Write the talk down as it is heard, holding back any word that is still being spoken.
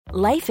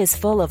Life is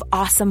full of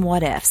awesome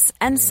what-ifs,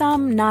 and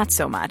some not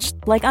so much,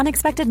 like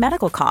unexpected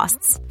medical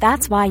costs.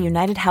 That's why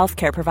United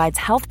Healthcare provides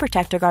Health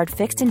Protector Guard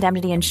fixed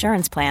indemnity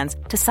insurance plans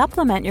to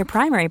supplement your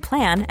primary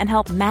plan and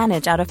help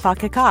manage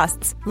out-of-pocket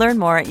costs. Learn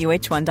more at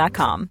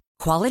uh1.com.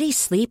 Quality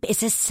sleep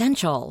is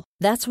essential.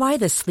 That's why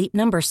the Sleep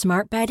Number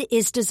Smart Bed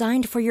is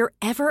designed for your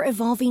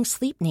ever-evolving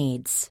sleep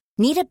needs.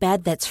 Need a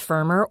bed that's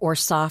firmer or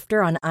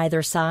softer on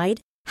either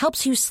side?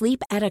 Helps you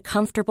sleep at a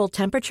comfortable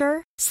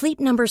temperature? Sleep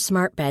Number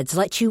Smart Beds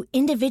let you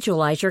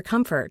individualize your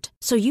comfort,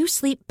 so you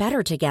sleep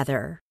better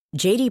together.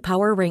 J.D.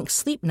 Power ranks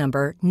Sleep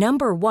Number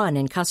number 1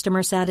 in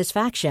customer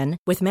satisfaction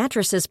with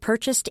mattresses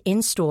purchased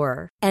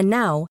in-store. And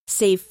now,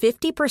 save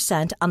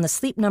 50% on the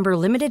Sleep Number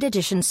Limited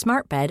Edition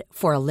Smart Bed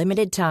for a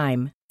limited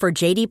time. For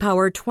J.D.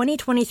 Power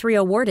 2023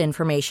 award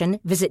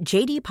information, visit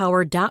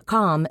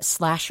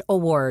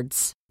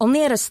jdpower.com/awards.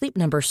 Only at a Sleep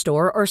Number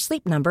store or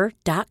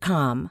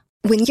sleepnumber.com.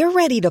 When you're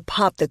ready to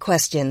pop the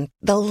question,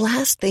 the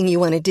last thing you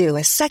want to do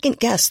is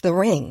second-guess the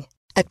ring.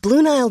 At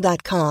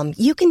BlueNile.com,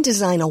 you can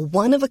design a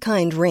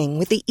one-of-a-kind ring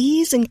with the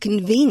ease and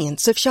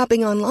convenience of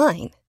shopping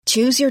online.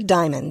 Choose your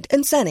diamond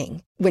and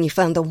setting. When you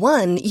find the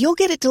one, you'll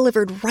get it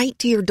delivered right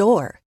to your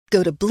door.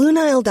 Go to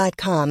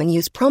BlueNile.com and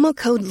use promo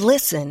code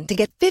LISTEN to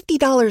get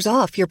 $50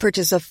 off your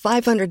purchase of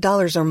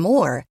 $500 or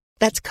more.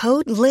 That's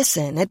code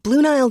LISTEN at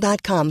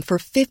BlueNile.com for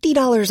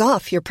 $50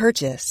 off your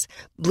purchase.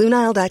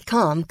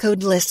 BlueNile.com,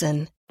 code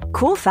LISTEN.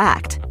 Cool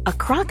fact, a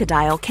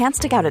crocodile can't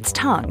stick out its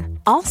tongue.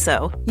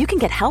 Also, you can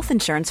get health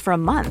insurance for a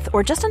month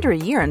or just under a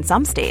year in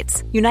some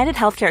states. United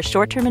Healthcare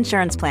short-term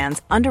insurance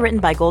plans, underwritten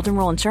by Golden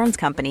Rule Insurance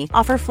Company,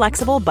 offer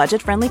flexible,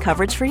 budget-friendly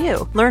coverage for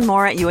you. Learn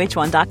more at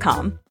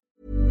uh1.com.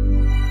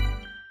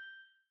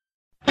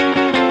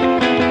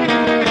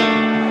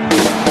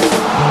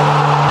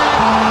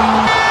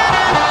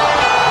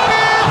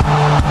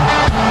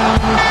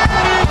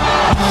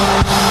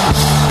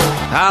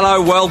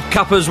 Hello, World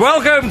Cuppers.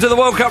 Welcome to the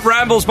World Cup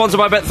Ramble, sponsored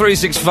by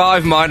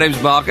Bet365. My name's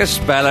Marcus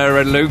Speller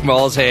and Luke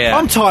Moore's here.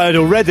 I'm tired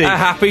already. A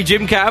happy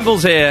Jim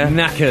Campbell's here.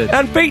 Knackered.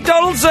 And Pete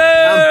Donaldson.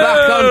 I'm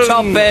back on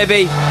top,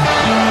 baby.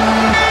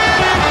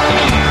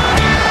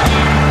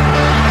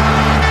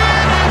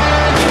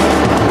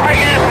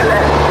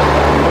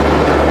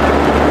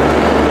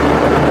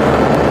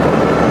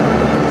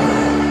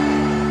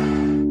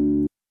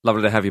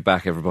 Lovely to have you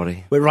back,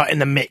 everybody. We're right in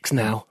the mix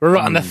now. We're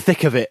right in the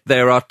thick of it.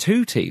 There are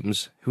two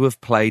teams who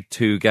have played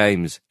 2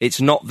 games.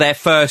 It's not their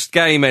first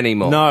game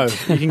anymore. No,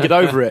 you can get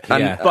over it.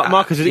 Yeah. But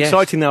Marcus, it's Yes.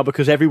 exciting now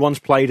because everyone's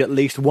played at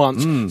least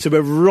once. So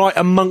we're right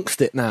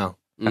amongst it now.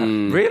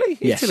 Really?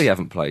 Yes. Italy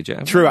haven't played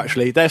yet. True,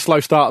 actually. They're slow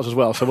starters as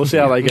well, so we'll see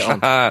how they get on.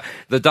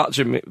 The Dutch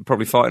are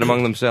probably fighting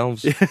among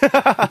themselves. They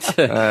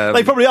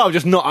probably are,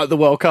 just not at the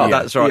World Cup.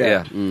 That's right,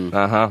 yeah.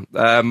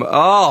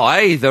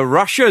 Hey, the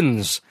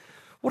Russians.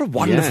 What a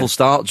wonderful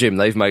start, Jim,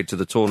 they've made to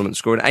the tournament,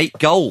 scoring 8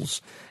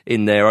 goals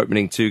in their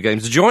opening 2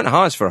 games. The joint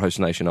highest for a host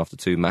nation after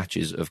 2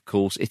 matches, of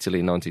course.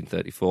 Italy in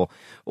 1934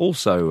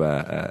 also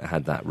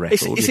had that record.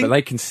 But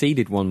they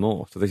conceded one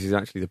more, so this is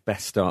actually the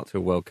best start to a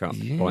World Cup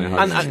by a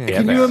host. And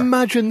can you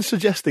imagine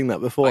suggesting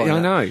that before? I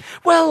know.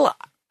 Well,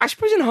 I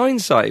suppose in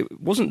hindsight, it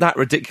wasn't that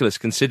ridiculous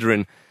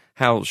considering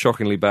how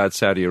shockingly bad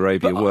Saudi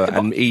Arabia were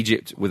and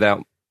Egypt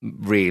without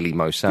really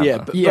Mo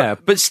Salah.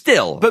 But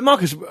still. But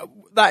Marcus,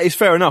 that is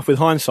fair enough with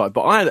hindsight,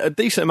 but I had a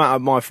decent amount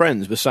of my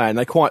friends were saying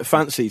they quite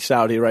fancied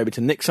Saudi Arabia to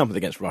nick something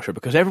against Russia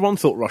because everyone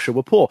thought Russia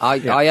were poor. I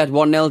had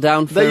 1-0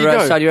 down for There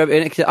you Saudi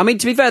Arabia. I mean,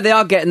 to be fair, they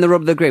are getting the rub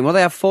of the green. Well,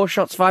 they have 4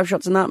 shots, 5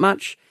 shots in that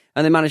match,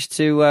 and they managed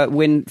to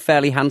win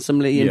fairly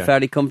handsomely and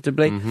fairly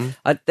comfortably.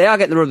 They are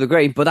getting the rub of the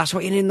green, but that's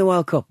what you need in the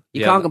World Cup.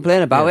 You can't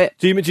complain about it.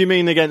 Do you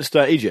mean against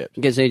Egypt?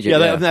 Against Egypt,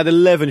 yeah. They had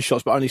 11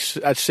 shots, but only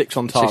had 6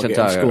 on target,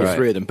 and scored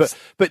 3 of them. But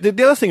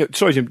the other thing,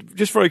 sorry Jim,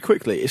 just very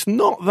quickly, it's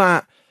not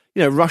that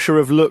Russia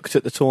have looked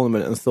at the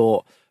tournament and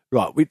thought,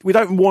 right, we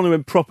don't want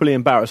to properly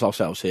embarrass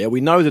ourselves here.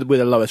 We know that we're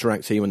the lowest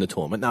ranked team in the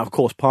tournament. Now, of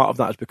course, part of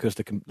that is because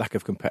of the lack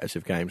of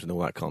competitive games and all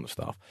that kind of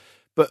stuff.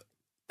 But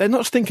they're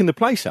not stinking the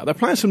place out. They're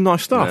playing some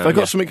nice stuff. No,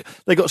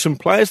 They've got some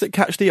players that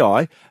catch the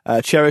eye.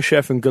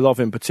 Cheryshev and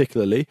Golovin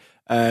particularly.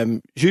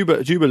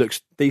 Juba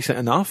looks decent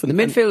enough. And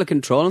the midfield are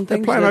controlling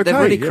things. They're playing okay.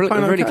 They've really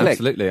clicked.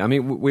 Absolutely. I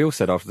mean, we all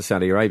said after the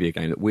Saudi Arabia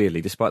game that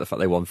weirdly, despite the fact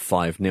they won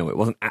 5-0, it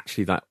wasn't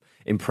actually that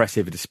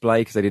impressive a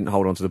display because they didn't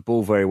hold on to the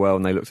ball very well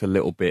and they looked a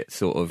little bit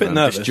sort of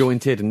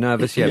disjointed and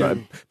nervous. But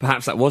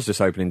perhaps that was just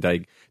opening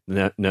day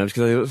nerves because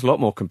they looked a lot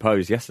more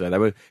composed yesterday. They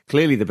were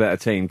clearly the better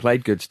team,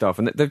 played good stuff,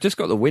 and they've just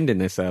got the wind in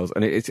their sails.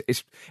 And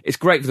it's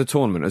great for the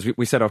tournament, as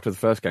we said after the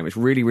first game. It's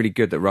really, really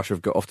good that Russia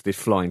have got off to this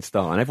flying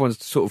start, and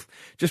everyone's sort of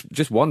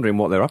just wondering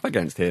what they're up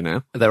against here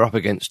now. They're up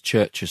against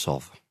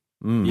Cherchesov.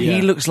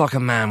 He looks like a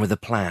man with a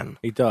plan.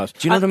 He does.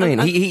 Do you know what I mean?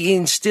 He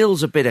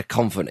instills a bit of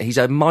confidence. He's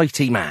a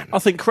mighty man. I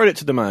think credit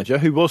to the manager,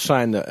 who was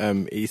saying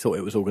that he thought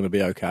it was all going to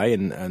be okay,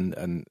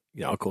 and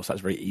of course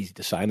that's very easy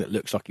to say, and it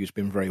looks like he's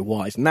been very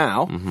wise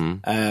now.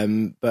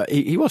 But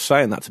he was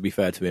saying that, to be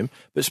fair to him.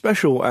 But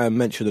special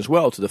mention as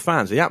well to the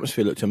fans. The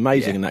atmosphere looked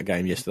amazing in that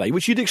game yesterday,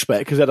 which you'd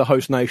expect because they're the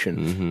host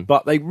nation.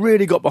 But they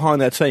really got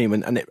behind their team,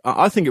 and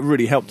I think it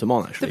really helped them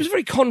on, actually. There was a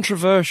very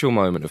controversial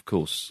moment, of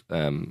course,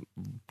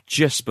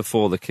 just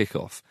before the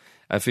kickoff.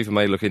 FIFA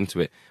may look into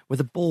it, where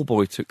the ball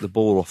boy took the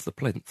ball off the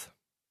plinth.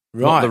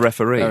 Right. Not the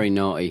referee. Very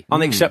naughty.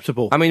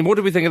 Unacceptable. I mean, what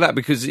do we think of that?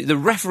 Because the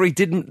referee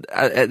didn't...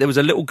 there was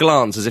a little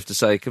glance as if to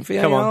say, can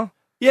VAR? Come on.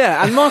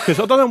 Yeah, and Marcus,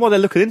 I don't know why they're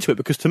looking into it,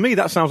 because to me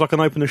that sounds like an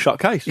open and shut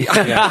case.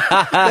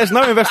 There's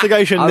no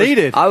investigation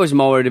needed. I was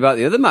more worried about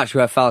the other match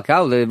where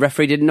Falcao, the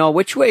referee didn't know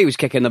which way he was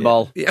kicking the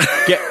ball.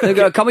 They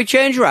go, can we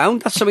change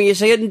around? That's something you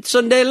see in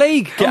Sunday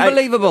League.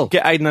 Unbelievable.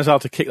 Get Aiden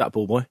Hazard to kick that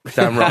ball, boy.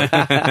 Damn right.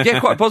 Yeah,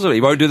 quite possibly.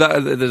 He won't do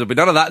that. There'll be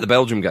none of that at the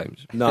Belgium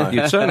games. No.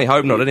 You'd certainly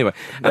hope not, anyway.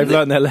 They've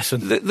learned their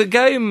lesson. The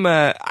game,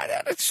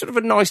 it's sort of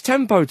a nice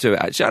tempo to it,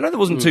 actually. I know there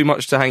wasn't too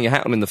much to hang your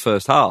hat on in the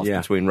first half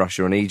between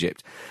Russia and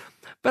Egypt.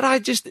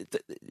 But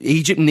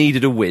Egypt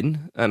needed a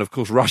win, and of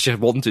course Russia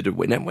wanted a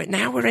win, and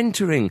now we're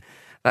entering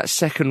that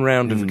second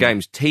round of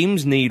games.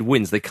 Teams need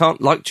wins. They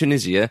can't, like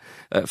Tunisia,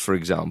 for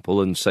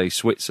example, and say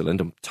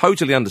Switzerland,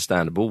 totally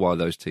understandable why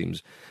those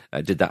teams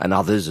did that, and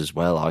others as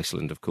well,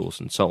 Iceland, of course,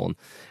 and so on.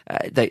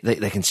 They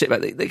can sit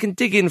back, they can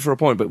dig in for a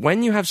point, but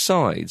when you have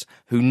sides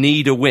who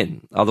need a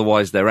win,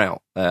 otherwise they're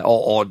out,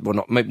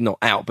 maybe not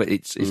out, but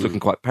it's looking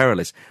quite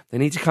perilous, they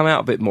need to come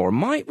out a bit more.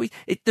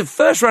 The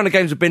first round of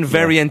games have been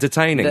very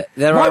entertaining.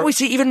 Might we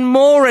see even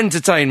more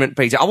entertainment,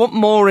 Peter? I want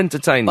more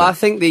entertainment. Well, I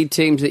think the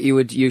teams that you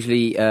would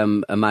usually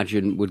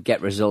imagine would get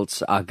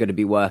results are going to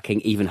be working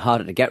even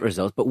harder to get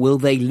results, but will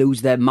they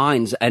lose their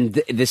minds? And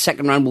the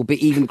second round will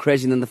be even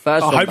crazier than the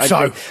first round. I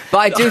hope so. But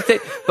I do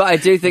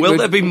think. Will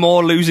there be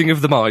more losing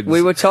of the minds?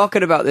 We were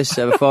talking about this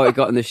before we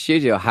got in the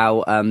studio.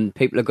 How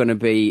people are going to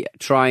be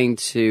trying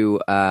to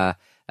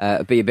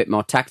be a bit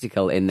more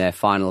tactical in their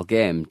final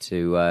game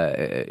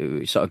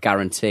to sort of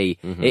guarantee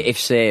if,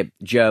 say,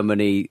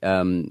 Germany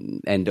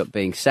end up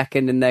being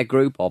second in their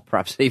group, or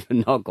perhaps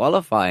even not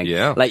qualifying.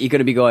 Yeah, like you're going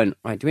to be going,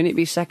 right, do we need to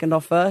be second or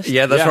first?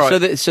 Yeah, that's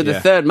right. So the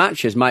third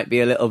matches might be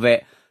a little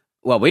bit.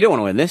 Well, we don't want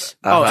to win this.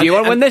 Do you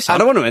want to win this? I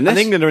don't want to win this. And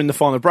England are in the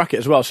final bracket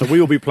as well, so we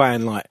will be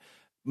playing like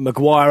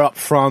Maguire up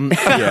front.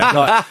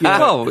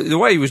 Well, the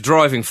way he was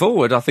driving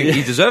forward, I think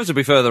he deserves to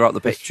be further up the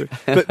pitch.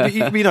 But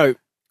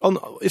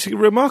it's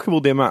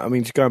remarkable the amount. I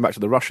mean, just going back to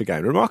the Russia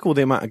game, remarkable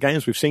the amount of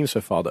games we've seen so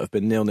far that have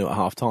been 0-0 at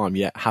half time,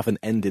 yet haven't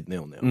ended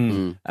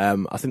 0-0.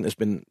 I think there's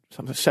been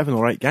 7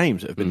 or 8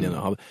 games that have been 0-0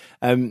 at half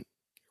time.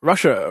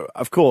 Russia,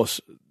 of course,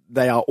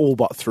 they are all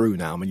but through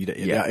now. I mean,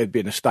 it'd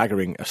been a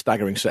staggering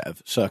set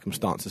of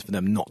circumstances for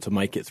them not to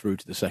make it through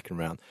to the second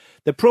round.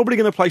 They're probably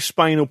going to play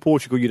Spain or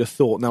Portugal, you'd have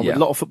thought. Now, with a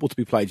lot of football to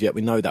be played yet, we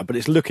know that, but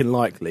it's looking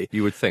likely.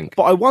 You would think.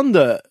 But I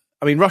wonder,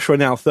 I mean, Russia are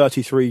now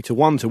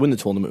 33-1 to win the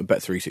tournament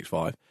with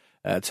Bet365.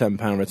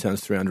 £10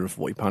 returns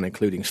 £340,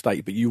 including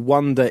stake. But you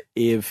wonder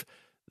if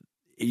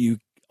you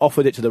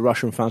offered it to the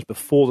Russian fans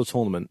before the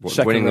tournament.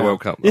 Winning the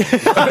World Cup.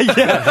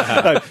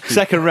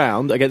 Second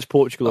round against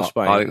Portugal or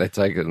Spain. I think they'd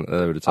take it.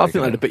 I think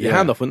they'd have bit your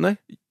hand off, wouldn't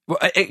they? Well,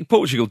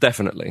 Portugal,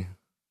 definitely.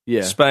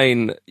 Yeah.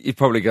 Spain, you'd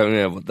probably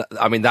go,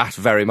 that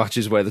very much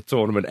is where the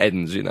tournament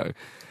ends, you know.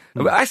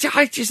 I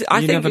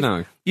think never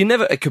know.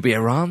 It could be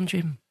Iran,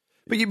 Jim.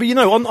 But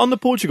on the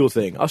Portugal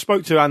thing, I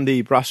spoke to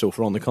Andy Brassel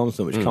for On the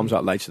Continent, which comes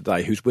out later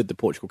today, who's with the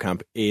Portugal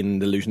camp in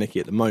the Luzhniki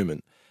at the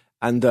moment.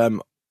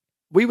 And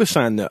we were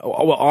saying that,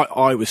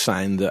 I was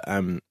saying that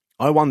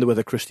I wonder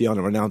whether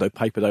Cristiano Ronaldo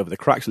papered over the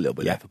cracks a little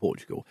bit there for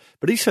Portugal.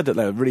 But he said that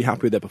they were really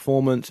happy with their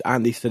performance,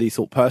 and he said he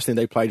thought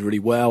personally they played really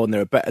well, and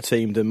they're a better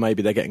team than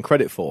maybe they're getting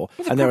credit for,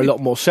 and they're a lot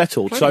more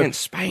settled. So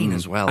against Spain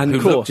as well, and who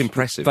looked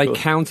impressive. They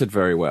countered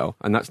very well,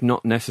 and that's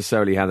not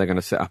necessarily how they're going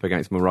to set up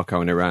against Morocco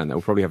and Iran.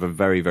 They'll probably have a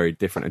very, very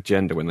different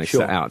agenda when they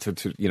set out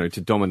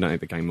to dominate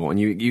the game more, and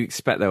you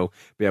expect they'll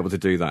be able to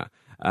do that.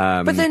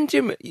 But then,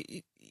 Jim,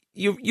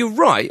 you're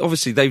right.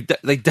 Obviously, they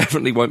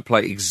definitely won't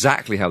play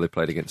exactly how they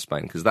played against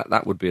Spain, because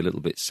that would be a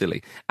little bit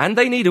silly. And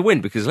they need a win,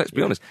 because let's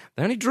be honest,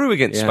 they only drew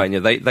against Spain.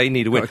 They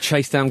need a win. Got to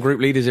chase down group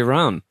leaders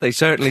Iran. They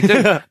certainly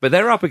do. But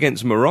they're up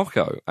against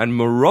Morocco, and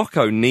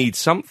Morocco needs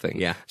something.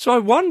 Yeah. So I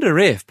wonder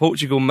if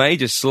Portugal may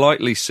just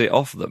slightly sit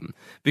off them,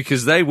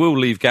 because they will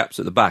leave gaps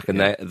at the back, and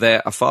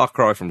they're a far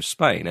cry from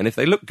Spain. And if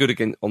they look good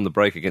on the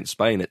break against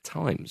Spain at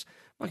times,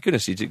 my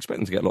goodness, you'd expect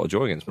them to get a lot of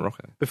joy against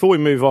Morocco. Before we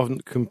move on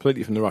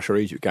completely from the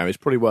Russia-Egypt game, it's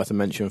probably worth a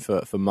mention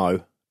for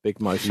Mo,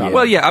 big Mo Salah.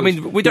 Well, I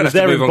mean, we don't have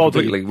to move on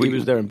completely. He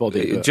was there in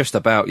body. Just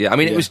about, I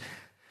mean, it was...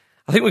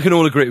 I think we can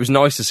all agree it was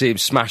nice to see him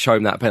smash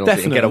home that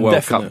penalty and get a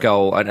World Cup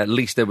goal, and at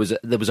least there was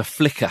a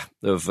flicker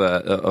of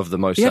the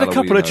Mo Salah. He had a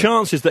couple of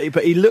chances,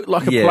 but he looked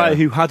like a player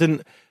who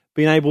hadn't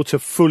been able to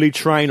fully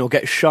train or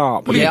get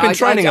sharp. Well, he's been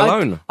training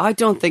alone. I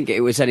don't think it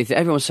was anything.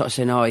 Everyone's sort of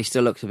saying, he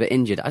still looks a bit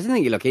injured. I don't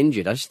think he looked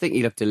injured. I just think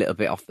he looked a little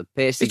bit off the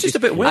pace. He's just a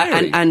bit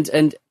wary.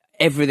 And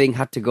everything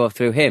had to go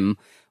through him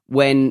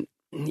when...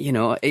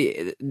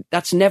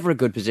 that's never a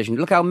good position.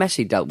 Look how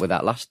Messi dealt with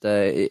that last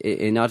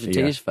in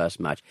Argentina's first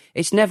match.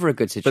 It's never a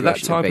good situation. But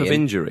that type of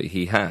injury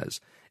he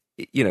has,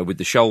 with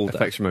the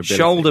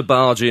shoulder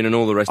barging and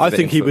all the rest of it. I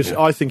think he was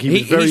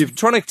he's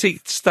trying to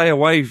stay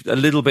away a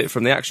little bit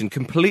from the action,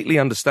 completely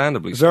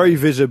understandably. Very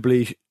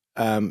visibly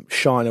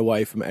shine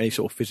away from any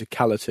sort of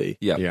physicality.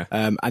 Yeah.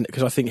 And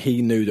because I think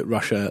he knew that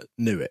Russia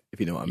knew it, if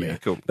you know what I mean. Yeah,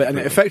 cool. And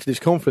it affected his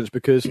confidence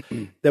because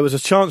there was a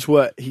chance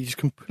where he just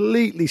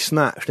completely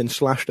snatched and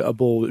slashed at a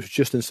ball that was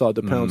just inside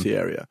the penalty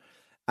area.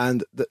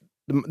 And the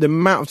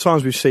amount of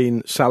times we've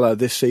seen Salah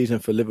this season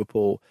for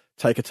Liverpool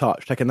take a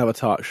touch, take another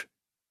touch,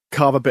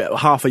 carve a bit,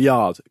 half a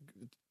yard,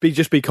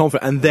 be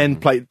confident, and then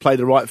play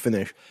the right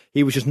finish.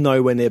 He was just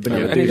nowhere near being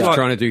able to do that. He was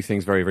trying to do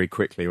things very, very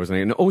quickly, wasn't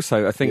he? And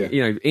also, I think,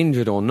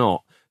 injured or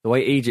not, the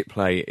way Egypt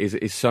play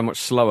is so much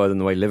slower than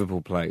the way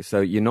Liverpool play.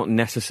 So you're not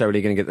necessarily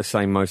going to get the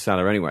same Mo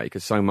Salah anyway,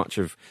 because so much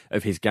of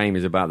his game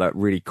is about that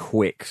really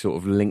quick sort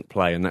of link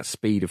play and that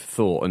speed of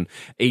thought. And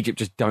Egypt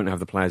just don't have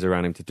the players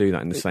around him to do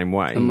that in the same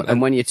way.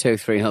 And when you're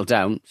 2-3-0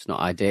 down, it's not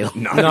ideal.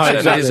 No,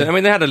 exactly. I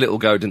mean, they had a little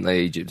go, didn't they,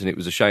 Egypt? And it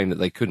was a shame that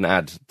they couldn't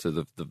add to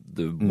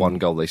the one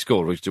goal they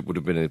scored, which would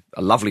have been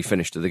a lovely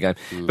finish to the game.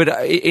 But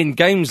in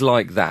games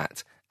like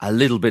that, a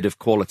little bit of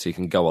quality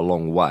can go a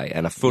long way,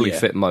 and a fully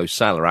fit Mo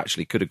Salah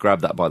actually could have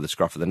grabbed that by the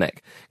scruff of the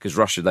neck, because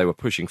Russia, they were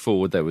pushing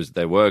forward,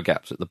 there were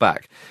gaps at the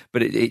back,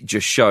 but it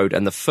just showed.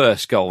 And the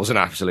first goal was an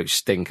absolute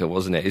stinker,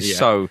 wasn't it? It's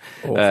so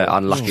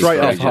unlucky. Straight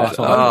off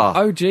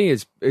half-time. OG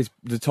is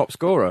the top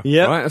scorer. Right?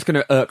 That's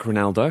going to irk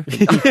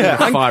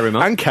Ronaldo. Fire him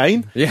up. And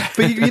Kane. Yeah.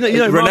 But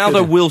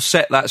Ronaldo will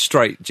set that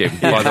straight, Jim,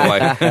 by the way.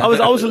 I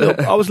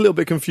was a little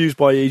bit confused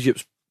by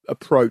Egypt's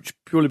approach,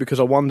 purely because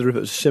I wonder if it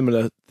was a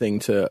similar thing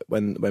to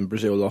when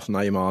Brazil lost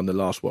Neymar in the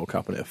last World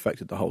Cup and it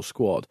affected the whole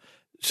squad.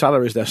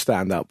 Salah is their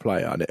standout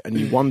player, and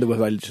you wonder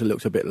whether they just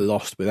looked a bit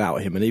lost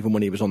without him. And even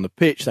when he was on the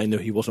pitch, they knew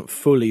he wasn't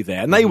fully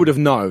there, and they would have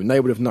known.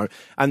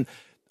 And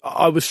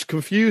I was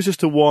confused as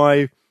to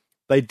why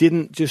they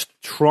didn't just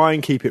try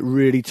and keep it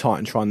really tight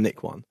and try and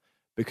nick one,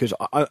 because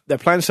they're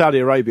playing Saudi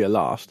Arabia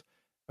last.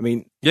 I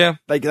mean,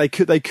 they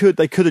could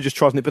have just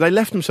tried it, but they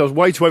left themselves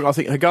way too open. I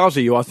think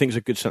Hegazi, who I think is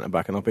a good centre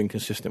back, and I've been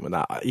consistent with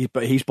that.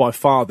 But he's by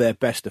far their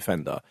best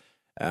defender,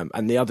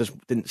 and the others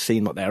didn't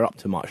seem like they're up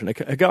to much. And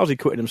Hegazi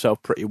quitted himself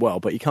pretty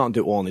well, but he can't do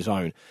it all on his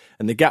own.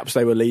 And the gaps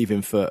they were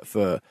leaving for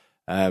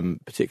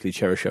particularly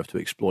Cheryshev to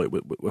exploit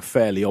were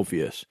fairly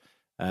obvious.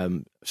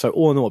 So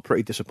all in all, a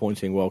pretty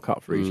disappointing World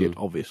Cup for Egypt,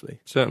 obviously.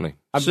 Certainly.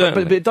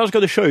 But it does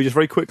go to show you, just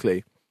very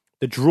quickly,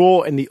 the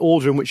draw and the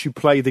order in which you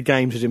play the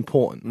games is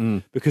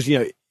important, because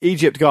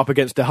Egypt go up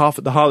against the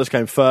hardest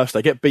game first.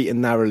 They get beaten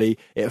narrowly.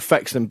 It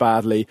affects them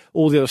badly.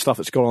 All the other stuff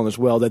that's gone on as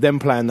well. They're then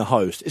playing the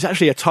host. It's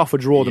actually a tougher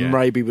draw than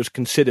maybe was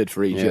considered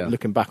for Egypt.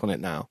 Looking back on it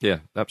now,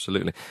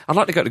 absolutely. I'd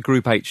like to go to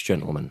Group H,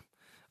 gentlemen,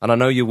 and I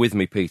know you're with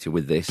me, Peter,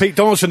 with this. Pete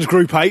Donaldson's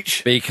Group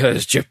H,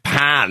 because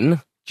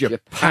Japan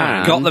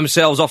got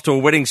themselves off to a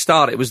winning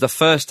start. It was the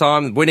first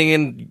time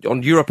winning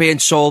on European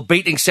soil,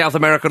 beating South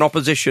American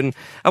opposition.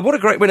 And what a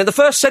great win. And the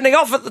first sending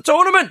off at the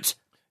tournament.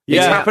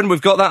 It's happened.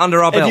 We've got that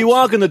under our belt. If you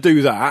are going to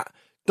do that,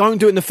 don't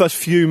do it in the first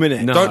few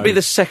minutes. No. Don't be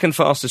the second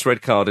fastest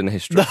red card in the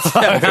history of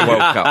the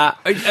World Cup.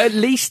 At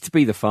least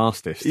be the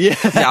fastest. Yeah,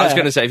 I was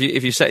going to say,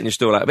 if you're setting your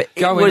stall out, but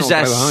it was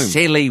a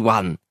silly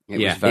one. It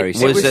was very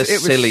silly. It was a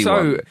silly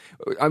one.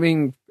 I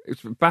mean,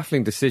 it's a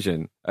baffling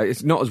decision.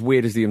 It's not as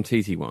weird as the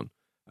Umtiti one.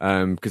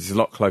 Because it's a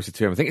lot closer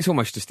to him. I think it's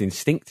almost just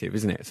instinctive,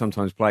 isn't it?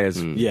 Sometimes players,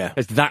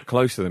 it's that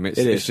close to them.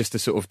 It's just a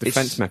sort of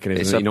defence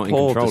mechanism that you're not in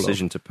control of. It's a poor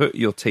decision to put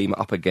your team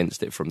up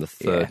against it from the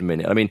third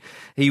minute. I mean,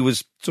 he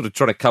was sort of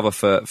trying to cover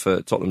for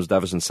Tottenham's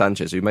Davison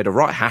Sanchez, who made a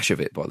right hash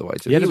of it, by the way.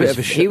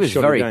 He was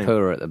very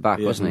poor at the back,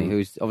 wasn't he?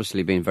 Who's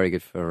obviously been very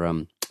good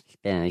for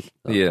Spain.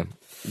 Yeah.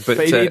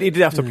 But he did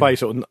have to play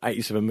sort of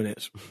 87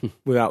 minutes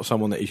without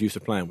someone that he's used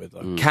to playing with,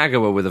 though.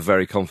 Kagawa with a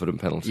very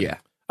confident penalty. Yeah.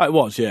 It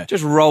was, yeah.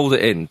 Just rolled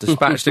it in,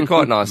 dispatched it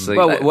quite nicely.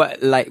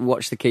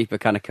 Watch the keeper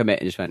kind of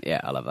commit and just went,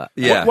 I'll have that.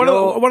 Yeah. One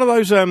of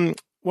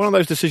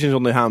those decisions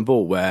on the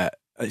handball where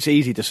it's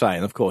easy to say,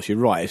 and of course you're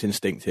right, it's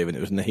instinctive and it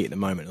was in the heat of the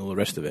moment and all the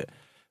rest of it.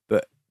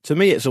 But to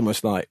me, it's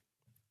almost like,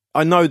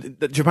 I know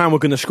that Japan were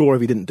going to score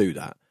if he didn't do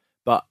that,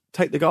 but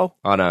take the goal.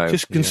 I know.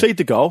 Just concede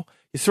the goal.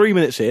 You're 3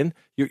 minutes in.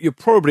 You're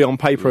probably on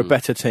paper a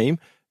better team.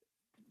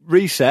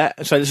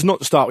 Reset, so it's not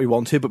the start we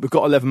wanted, but we've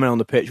got 11 men on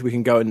the pitch. We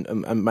can go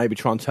and maybe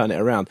try and turn it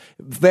around.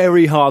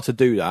 Very hard to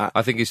do that.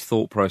 I think his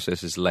thought process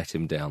has let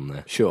him down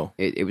there. Sure.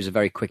 It was a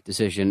very quick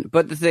decision.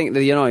 But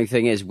the annoying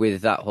thing is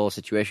with that whole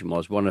situation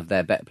was one of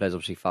their better players,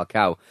 obviously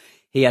Falcao,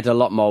 he had a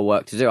lot more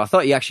work to do. I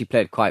thought he actually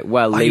played quite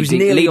well,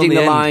 leading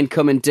the line,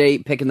 coming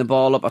deep, picking the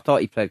ball up. I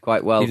thought he played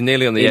quite well. He's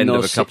nearly on the end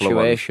of a couple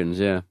situations,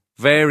 of ones.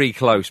 Very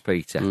close,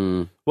 Peter.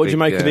 What did you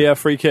make of the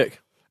free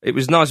kick? It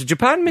was nice.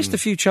 Japan missed a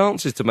few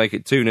chances to make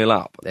it 2-0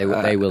 up. They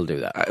will do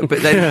that.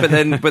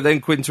 But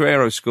then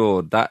Quintero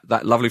scored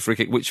that lovely free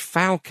kick, which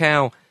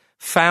Falcao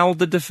fouled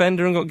the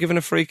defender and got given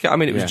a free kick. I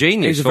mean, it was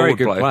genius. He's a very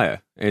good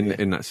player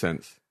in that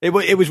sense. It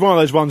was one of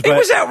those ones where... It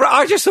was outright.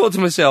 I just thought to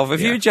myself,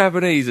 if you're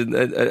Japanese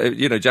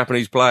and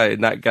Japanese player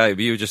in that game,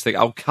 you would just think,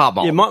 oh, come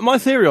on. Yeah, my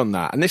theory on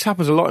that, and this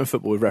happens a lot in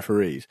football with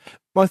referees,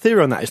 my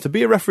theory on that is to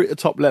be a referee at the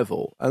top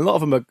level, and a lot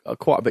of them are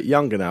quite a bit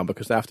younger now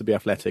because they have to be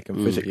athletic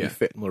and physically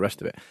fit and all the rest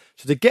of it.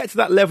 So to get to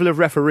that level of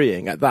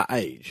refereeing at that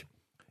age,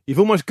 you've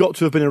almost got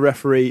to have been a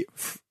referee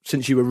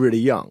since you were really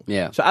young.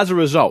 Yeah. So as a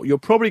result, you're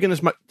probably going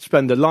to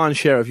spend a lion's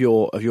share of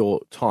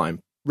your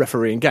time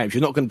refereeing games.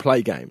 You're not going to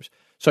play games.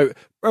 So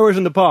whereas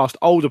in the past,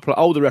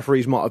 older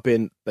referees might have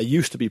been, they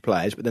used to be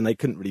players, but then they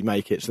couldn't really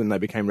make it, so then they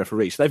became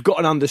referees. So they've got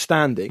an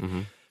understanding. Mm-hmm.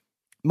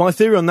 My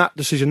theory on that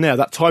decision there,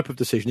 that type of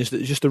decision, is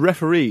that it's just the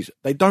referees,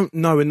 they don't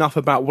know enough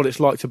about what it's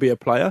like to be a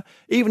player.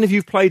 Even if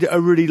you've played at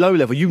a really low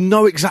level, you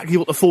know exactly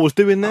what the forward's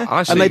doing there,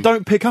 and they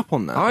don't pick up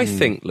on that. I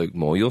think, Luke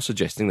Moore, you're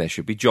suggesting there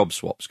should be job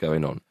swaps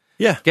going on.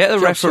 Yeah. Get the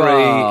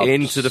referee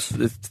into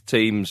the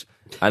teams,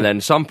 and then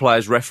some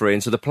players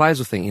refereeing, so the players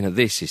will think,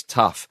 this is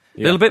tough.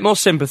 A little bit more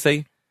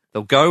sympathy.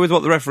 They'll go with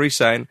what the referee's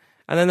saying,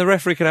 and then the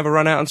referee can have a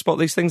run out and spot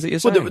these things that you're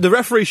saying. Well, the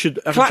referee should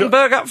have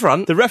Clattenburg up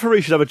front. The referee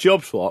should have a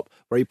job swap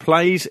where he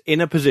plays in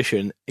a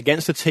position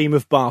against a team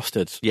of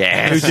bastards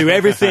who do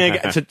everything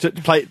to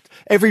play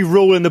every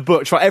rule in the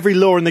book, try every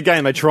law in the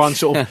game. They try and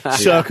sort of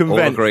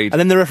circumvent, and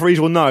then the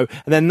referees will know,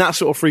 and then that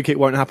sort of free kick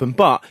won't happen.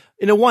 But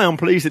in a way, I'm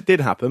pleased it did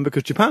happen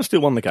because Japan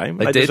still won the game.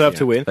 They deserved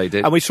to win. They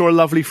did. And we saw a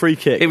lovely free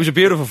kick. It was a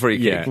beautiful free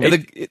kick.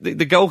 Yeah.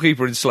 The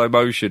goalkeeper in slow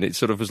motion, it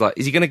sort of was like,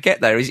 is he going to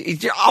get there?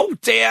 Oh,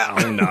 dear.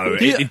 Oh, no.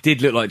 It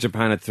did look like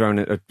Japan had thrown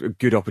a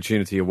good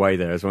opportunity away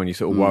there as well, and you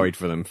sort of worried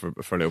for them for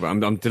a little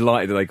bit. I'm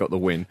delighted that they got the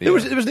win. There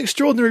was an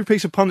extraordinary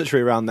piece of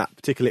punditry around that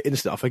particular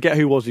incident. I forget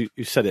who was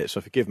who said it,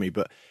 so forgive me,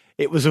 but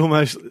it was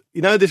almost,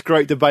 this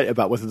great debate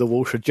about whether the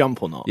wall should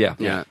jump or not.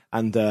 Yeah.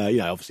 And,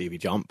 obviously if you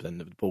jump, then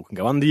the ball can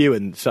go under you,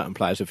 and certain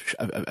players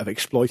have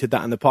exploited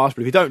that in the past,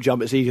 but if you don't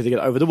jump, it's easier to get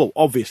over the wall,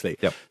 obviously.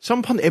 Yep.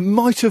 Some pundit, it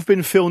might have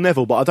been Phil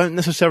Neville, but I don't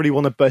necessarily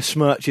want to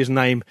besmirch his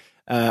name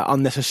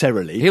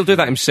unnecessarily. He'll do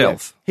that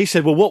himself. Yeah. He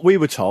said, well, what we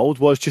were told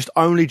was just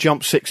only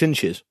jump 6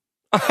 inches.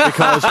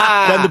 Because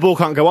then the ball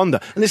can't go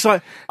under. And it's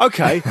like,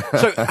 okay,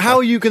 so how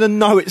are you going to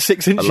know it's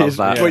 6 inches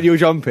when you're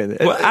jumping?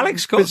 Well,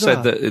 Alex Scott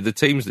said that the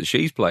teams that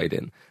she's played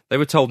in, they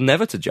were told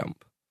never to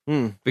jump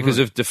because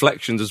of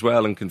deflections as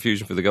well and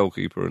confusion for the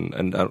goalkeeper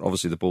and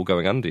obviously the ball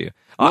going under you.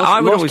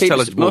 I would always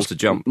tell a ball to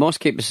jump. Most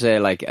keepers say,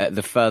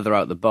 the further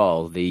out the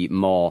ball, the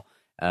more...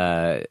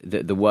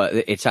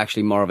 it's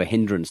actually more of a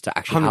hindrance to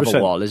actually 100%. Have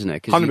a wall, isn't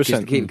it? Because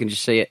the keeper can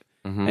just see it.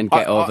 Mm-hmm. And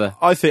get over.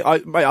 I think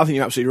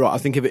you're absolutely right. I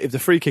think if the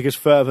free kick is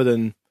further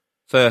than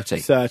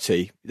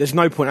 30, there's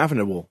no point having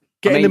a wall.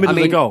 Get in the middle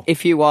of the goal.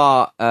 If you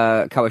are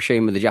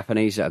Kawashima, the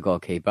Japanese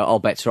goalkeeper, all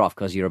bets are off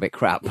because you're a bit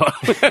crap.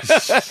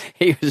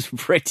 He was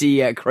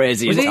pretty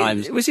crazy at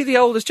times. Was he the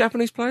oldest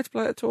Japanese player to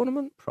play at a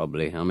tournament?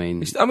 Probably. I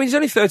mean, he's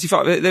only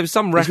 35. There was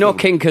some record. He's not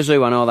King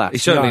Kazoo, I know that.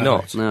 He's certainly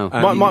not. No.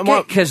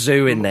 Get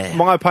Kazoo in there.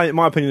 My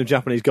opinion of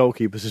Japanese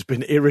goalkeepers has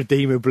been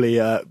irredeemably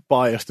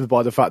biased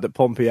by the fact that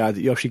Pompey had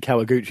Yoshi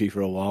Kawaguchi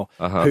for a while,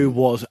 who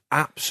was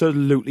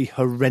absolutely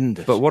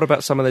horrendous. But what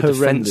about some of their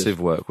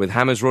defensive work with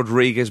James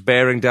Rodriguez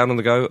bearing down on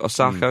the go?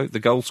 Osako, the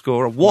goal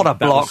scorer. What a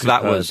block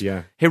that was.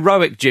 Yeah.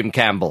 Heroic Jim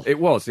Campbell. It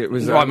was.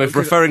 I'm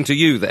referring to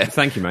you there.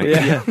 Thank you, mate.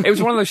 Yeah. It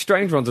was one of those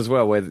strange ones as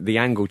well where the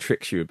angle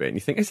tricks you a bit and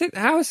you think,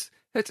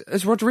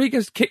 has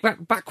Rodriguez kicked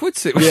that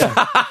backwards? It was, it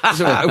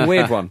was a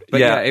weird one.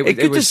 But it's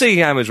good to see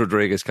James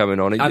Rodriguez coming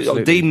on.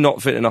 Absolutely. Deemed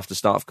not fit enough to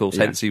start, of course,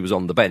 hence he was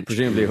on the bench.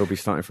 Presumably he'll be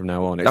starting from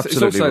now on.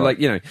 Absolutely it's also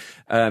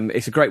right.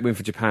 It's a great win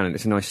for Japan and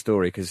it's a nice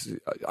story because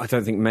I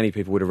don't think many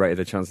people would have rated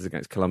their chances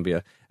against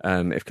Colombia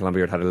if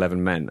Colombia had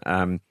 11 men.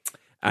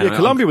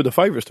 Colombia were the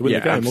favourites to win the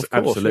game, of course.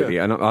 Absolutely.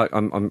 Yeah.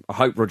 And I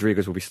hope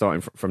Rodriguez will be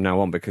starting from now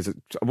on because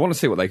I want to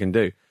see what they can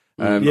do.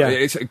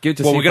 It's good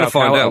to see we're going to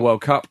find out a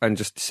World Cup and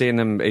just seeing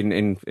them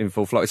in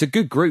full flight. It's a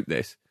good group,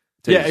 this.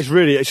 Yeah, it's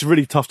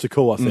really tough to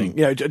call, I think.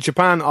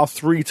 Japan are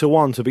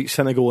 3-1 to beat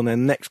Senegal in their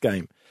next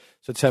game.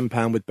 So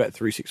 £10 with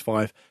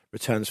Bet365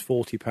 returns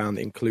 £40,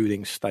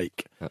 including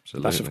stake.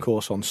 Absolutely. That's, of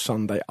course, on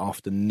Sunday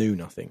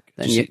afnone, I think.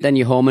 Then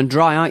you're home and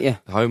dry, aren't you?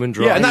 Home and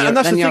dry. Yeah, and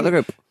that's then the you're out the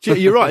group.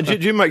 You're right.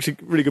 Jim makes a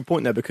really good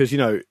point there because,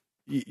 you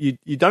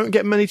don't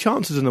get many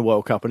chances in the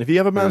World Cup. And if you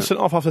have a man sent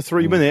off after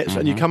 3 minutes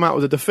and you come out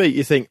with a defeat,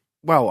 you think,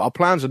 well, our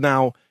plans are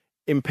now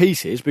in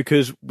pieces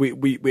because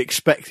we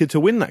expected to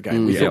win that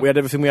game. We thought we had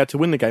everything we had to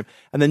win the game.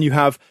 And then you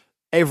have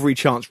every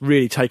chance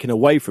really taken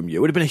away from you. It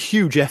would have been a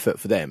huge effort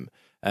for them.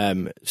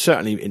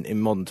 Certainly in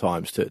modern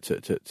times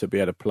to be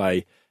able to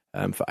play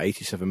for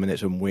 87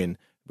 minutes and win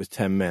with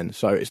 10 men.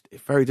 So it's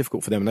very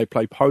difficult for them. And they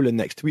play Poland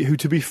next, who,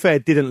 to be fair,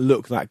 didn't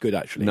look that good,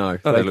 actually. No,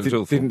 they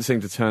didn't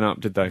seem to turn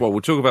up, did they? Well,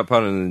 we'll talk about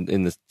Poland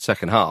in the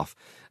second half.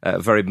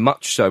 Very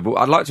much so. But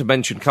I'd like to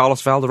mention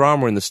Carlos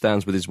Valderrama in the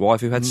stands with his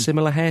wife, who had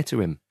similar hair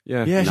to him.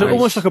 Yeah, nice. So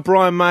almost like a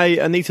Brian May,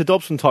 Anita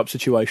Dobson type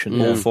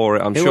situation. All for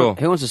it, I'm sure.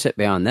 Who wants to sit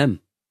behind them?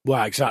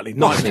 Well, exactly.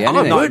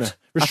 I would.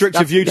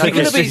 Restrictive view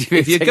tickets.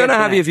 If you're going to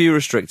have your view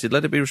restricted,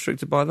 let it be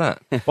restricted by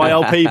that. By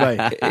LP,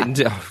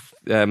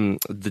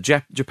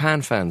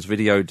 Japan fans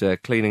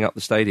videoed cleaning up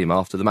the stadium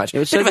after the match. It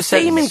was bit of a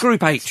theme in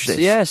Group H. This.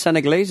 Yeah,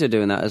 Senegalese are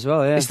doing that as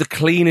well. Yeah, it's the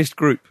cleanest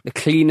group. The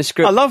cleanest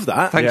group. I love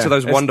that. Thanks to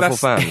those wonderful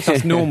fans.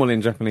 That's normal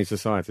in Japanese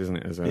society, isn't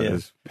it?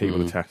 As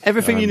people attest.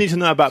 Everything you need to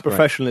know about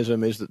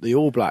professionalism is that the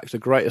All Blacks,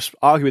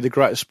 arguably the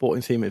greatest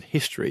sporting team in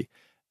history,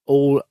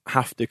 all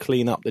have to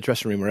clean up the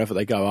dressing room wherever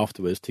they go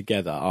afterwards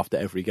together after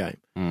every game.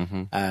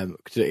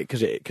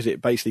 Because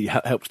it basically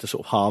helps to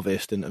sort of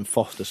harvest and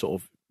foster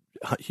sort of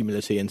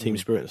humility and team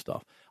spirit and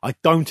stuff. I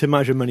don't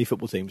imagine many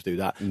football teams do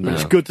that. No. But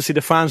it's good to see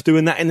the fans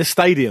doing that in the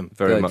stadium.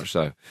 Very much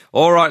so.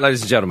 All right,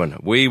 ladies and gentlemen,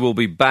 we will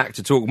be back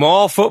to talk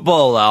more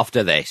football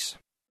after this.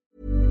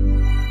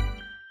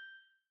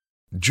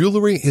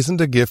 Jewelry isn't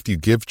a gift you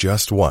give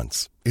just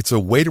once. It's a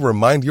way to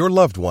remind your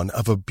loved one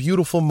of a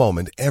beautiful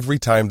moment every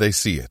time they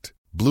see it.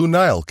 Blue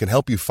Nile can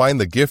help you find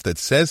the gift that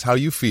says how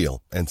you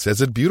feel and says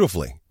it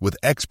beautifully, with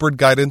expert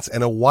guidance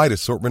and a wide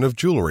assortment of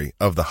jewelry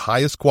of the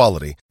highest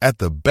quality at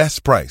the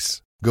best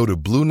price. Go to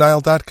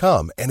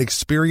BlueNile.com and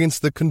experience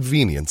the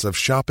convenience of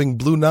shopping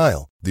Blue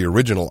Nile, the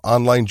original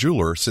online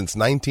jeweler since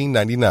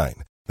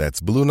 1999. That's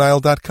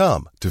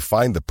BlueNile.com to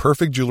find the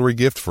perfect jewelry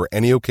gift for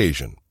any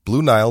occasion.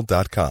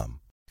 BlueNile.com.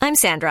 I'm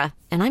Sandra,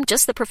 and I'm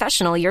just the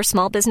professional your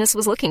small business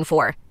was looking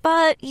for.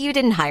 But you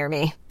didn't hire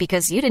me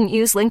because you didn't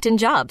use LinkedIn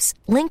Jobs.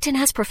 LinkedIn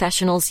has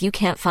professionals you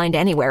can't find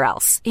anywhere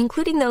else,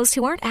 including those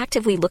who aren't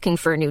actively looking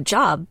for a new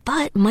job,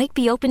 but might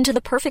be open to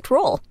the perfect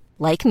role,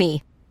 like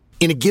me.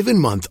 In a given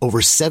month, over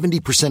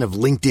 70% of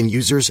LinkedIn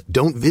users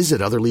don't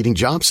visit other leading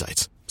job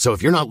sites. So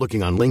if you're not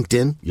looking on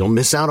LinkedIn, you'll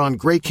miss out on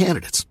great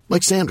candidates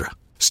like Sandra.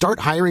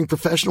 Start hiring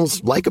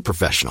professionals like a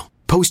professional.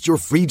 Post your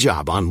free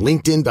job on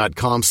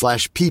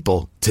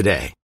linkedin.com/people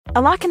today.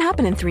 A lot can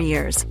happen in 3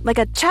 years, like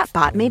a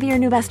chatbot may be your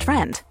new best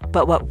friend.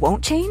 But what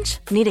won't change?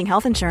 Needing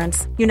health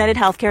insurance. United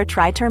Healthcare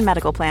Tri-Term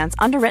Medical Plans,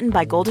 underwritten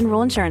by Golden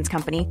Rule Insurance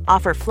Company,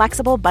 offer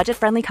flexible,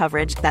 budget-friendly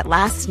coverage that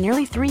lasts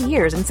nearly 3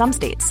 years in some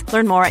states.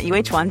 Learn more at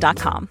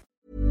uh1.com.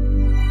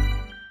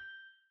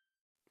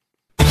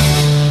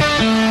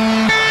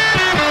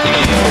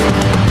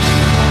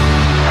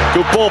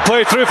 Good ball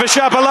played through for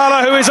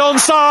Shabalala, who is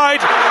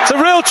onside. It's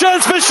a real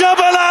chance for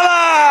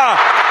Shabalala!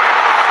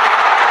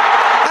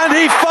 And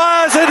he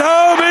fires it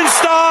home in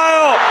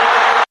style.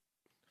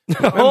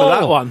 Remember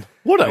that one?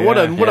 What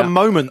a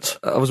moment!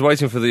 I was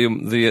waiting for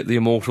the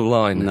immortal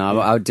line.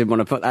 No, I didn't want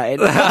to put that in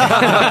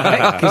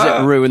because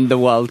it ruined the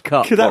World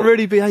Cup. Could that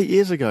really be 8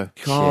 years ago?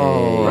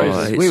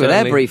 Oh, we were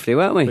there briefly,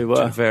 weren't we? We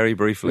were very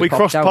briefly. We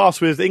crossed paths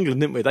with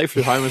England, didn't we? They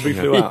flew home as we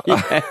flew out.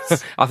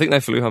 Yes. I think they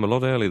flew home a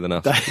lot earlier than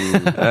us.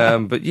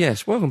 But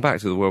yes, welcome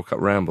back to the World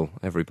Cup Ramble,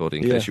 everybody.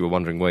 In case you were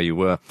wondering where you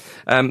were,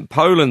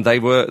 Poland they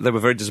were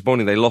very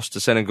disappointing. They lost to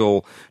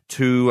Senegal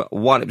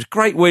 2-1. It was a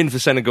great win for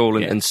Senegal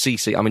and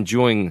Cisse. I'm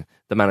enjoying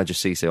the manager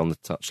Cisse on the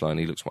touchline.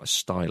 He looks quite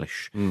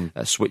stylish,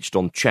 switched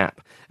on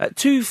chap.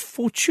 2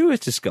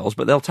 fortuitous goals,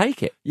 but they'll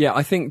take it. Yeah,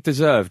 I think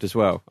deserved as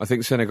well. I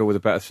think Senegal were the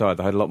better side.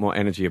 They had a lot more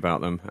energy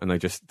about them, and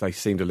they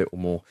seemed a little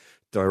more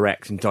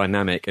direct and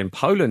dynamic. And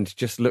Poland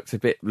just looked a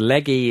bit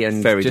leggy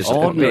and very just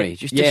ordinary.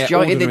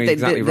 Ordinary,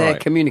 exactly their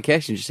right.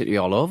 communication just seemed to be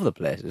all over the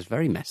place. It was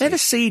very messy. They're the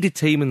seeded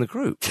team in the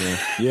group.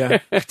 Yeah.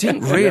 It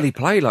didn't really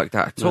play like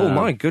that at all.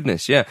 My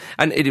goodness, yeah.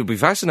 And it'll be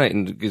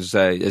fascinating because,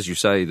 as you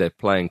say, they're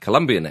playing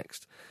Colombia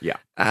next. Yeah.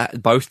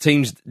 Both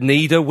teams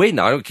need a win.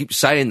 I don't keep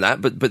saying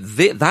that, but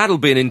that'll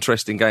be an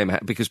interesting game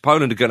because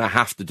Poland are going to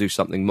have to do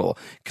something more.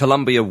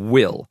 Colombia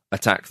will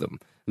attack them.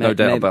 No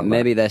doubt about that.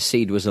 Maybe their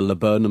seed was a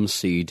laburnum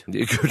seed.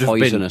 It could have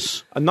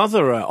poisonous. Been.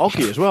 Another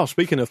Oggy as well.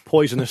 Speaking of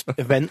poisonous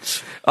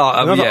events,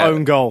 another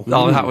own goal.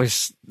 Oh, that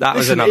was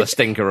another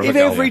stinker of a goal.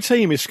 If every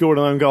team is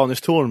scoring an own goal in this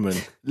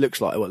tournament,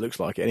 looks like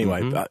it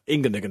anyway. But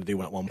England are going to do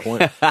one at one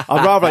point. I'd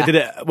rather they did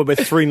it when we're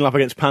 3-0 up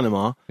against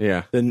Panama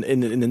than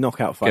in the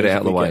knockout phase. Get it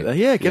out of the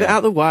way. Get it out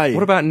of the way.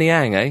 What about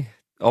Niang, eh?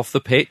 Off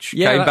the pitch,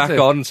 came back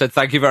on and said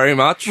thank you very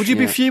much. Would you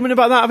be fuming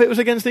about that if it was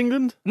against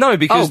England? No,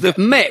 because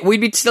mate, we'd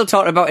be still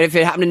talking about it if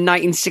it happened in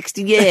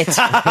 1968.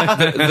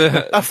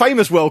 A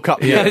famous World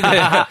Cup.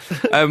 The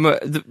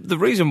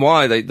reason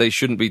why they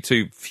shouldn't be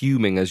too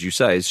fuming, as you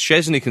say, is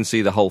Szczesny can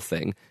see the whole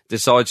thing,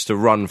 decides to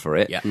run for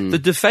it. The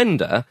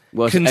defender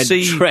can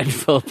see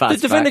dreadful pass.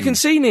 The defender can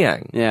see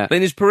Niang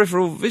in his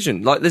peripheral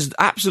vision. Like there's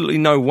absolutely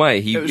no way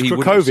it was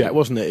Krakowiak,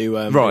 wasn't it? Who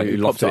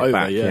popped it over.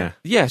 Back,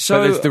 yeah.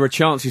 So there are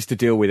chances to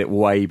deal with it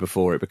way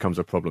before it becomes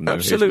a problem. Though.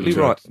 Absolutely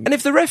right. And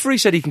if the referee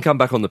said he can come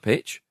back on the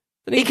pitch,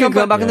 then he can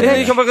come back on the pitch.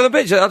 He can come back on the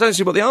pitch. I don't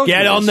see what the argument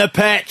is. Get on the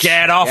pitch.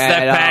 Get off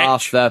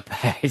the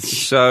pitch.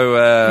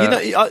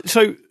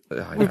 So,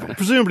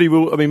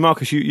 presumably,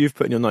 Marcus, you've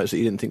put in your notes that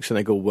you didn't think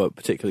Senegal were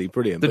particularly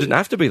brilliant. They didn't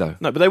have to be, though.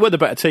 No, but they were the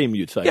better team,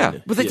 you'd say. Yeah,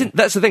 but they didn't.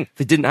 That's the thing.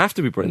 They didn't have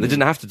to be brilliant. They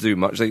didn't have to do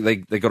much. They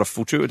got a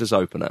fortuitous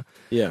opener.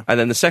 Yeah. And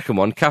then the second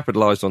one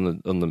capitalised on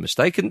the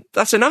mistake, and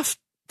that's enough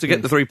to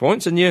get the 3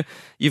 points, and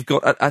you've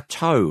got a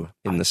toe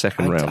in the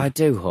second round. I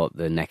do hope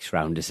the next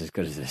round is as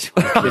good as this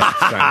one.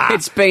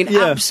 It's been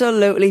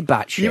absolutely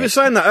batshit. You were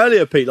saying that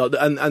earlier, Pete,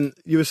 and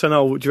you were saying,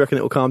 "Oh, do you reckon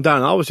it will calm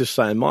down?" I was just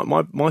saying,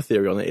 my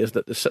theory on it is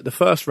that the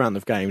first round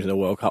of games in the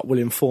World Cup will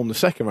inform the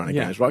second round of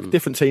games. Right,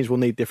 different teams will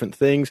need different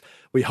things.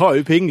 We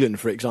hope England,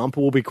 for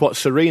example, will be quite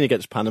serene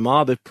against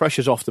Panama. The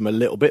pressure's off them a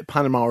little bit.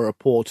 Panama are a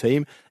poor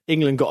team.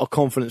 England got a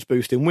confidence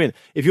boosting win.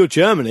 If you're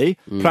Germany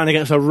playing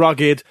against a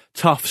rugged,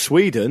 tough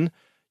Sweden,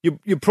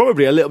 you're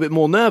probably a little bit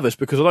more nervous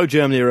because although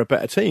Germany are a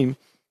better team,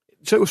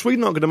 so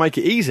Sweden aren't going to make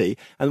it easy.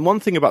 And one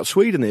thing about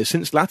Sweden is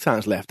since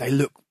Latan's left, they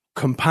look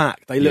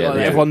compact. They look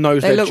like everyone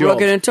knows their job. They look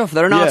rugged and tough.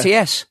 They're an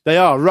RTS. They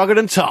are rugged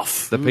and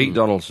tough. The Pete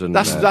Donaldson.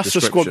 That's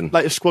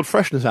the Squad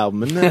Freshness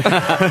album, isn't it?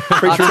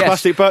 Preacher and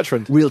Plastic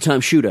Bertrand.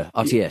 Real-time shooter,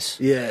 RTS.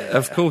 Yeah,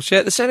 of course.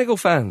 Yeah, the Senegal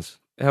fans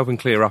helping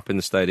clear up in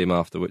the stadium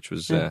after, which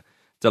was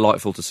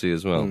delightful to see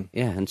as well.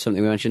 Yeah, and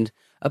something we mentioned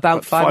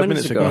about 5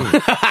 minutes ago.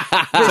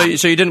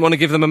 So you didn't want to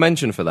give them a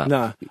mention for that?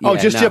 No. You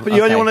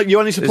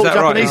only support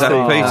Japanese teams. Is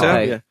that Peter?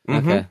 Okay.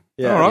 Okay.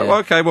 Yeah. All right. Well,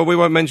 okay. Well, we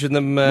won't mention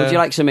them. Would you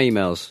like some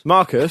emails,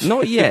 Marcus?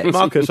 Not yet.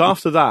 Marcus.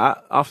 After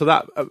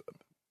that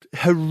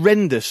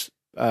horrendous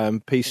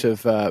piece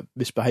of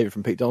misbehaviour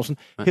from Pete Donaldson,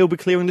 he'll be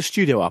clearing the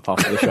studio up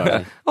after the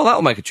show. Oh,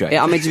 that'll make a change.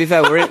 Yeah, I mean, to be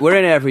fair, we're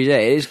in it every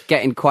day. It is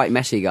getting quite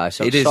messy, guys.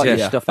 So sort your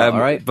stuff out, all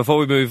right? Before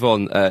we move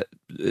on,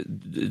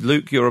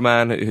 Luke, you're a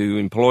man who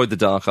employed the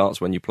dark arts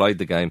when you played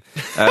the game.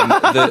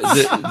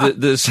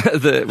 Was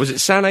it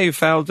Sané who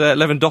fouled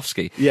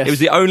Lewandowski? Yes. It was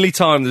the only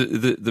time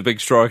the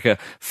big striker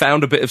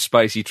found a bit of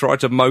space. He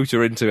tried to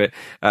motor into it,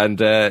 and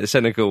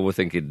Senegal were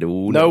thinking,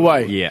 no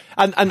way. Yeah.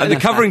 And the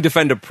covering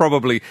defender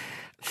probably...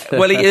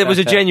 Well, it was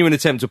a genuine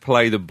attempt to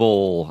play the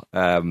ball.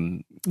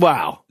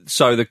 Wow.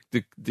 So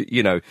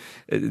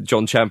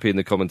John Champion,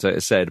 the commentator,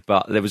 said,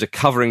 but there was a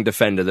covering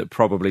defender that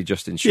probably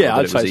just ensured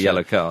that it was a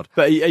yellow card.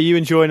 But are you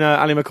enjoying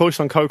Ali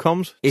McCoist on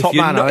co-coms? If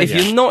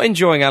you're not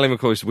enjoying Ali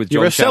McCoist with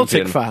John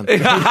Champion... You're a Celtic fan.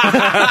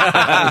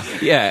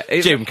 Yeah,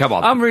 Jim, come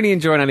on. I'm really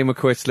enjoying Ali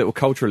McCoist's little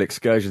cultural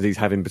excursions he's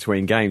having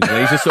between games.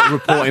 He's just sort of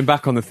reporting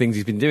back on the things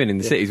he's been doing in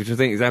the cities, which I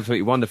think is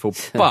absolutely wonderful.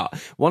 But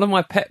one of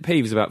my pet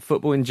peeves about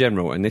football in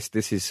general, and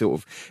this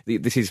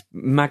is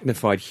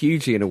magnified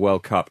hugely in a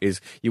World Cup,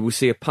 is you will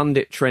see a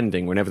pundit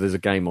trending whenever there's a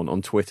game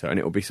on Twitter, and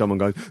it will be someone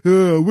going,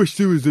 I wish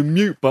there was a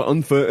mute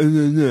button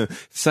for...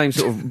 Same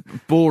sort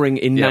of boring,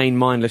 inane,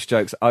 mindless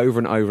jokes over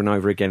and over and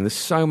over again. There's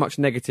so much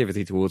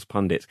negativity towards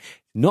pundits.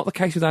 Not the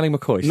case with Ali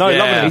McCoist. No,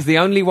 he's the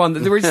only one.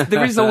 There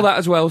is all that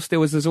as well,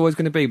 still, as there's always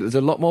going to be, but there's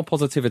a lot more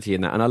positivity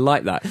in that, and I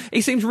like that.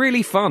 He seems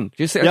really fun.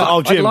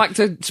 I'd like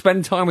to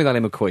spend time with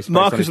Ali McCoist.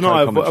 Marcus and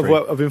I have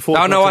been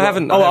fortunate. Oh, no, I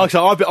haven't.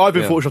 I've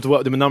been fortunate to work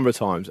with him a number of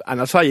times,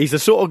 and I tell you, he's the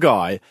sort of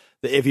guy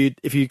that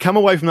if you come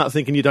away from that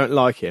thinking you don't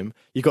like him,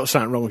 you've got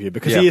something wrong with you,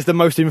 because he is the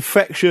most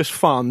infectious,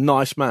 fun,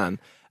 nice man.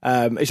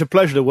 It's a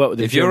pleasure to work with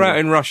him. If you're out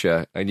in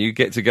Russia and you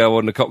get to go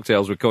on the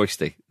cocktails with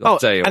Koisty, I'll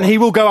tell you what. He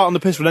will go out on the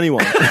piss with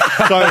anyone.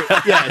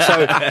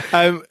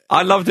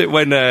 I loved it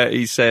when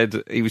he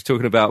said he was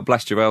talking about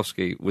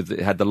Blaszczykowski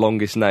had the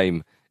longest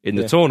name in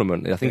the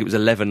tournament. I think it was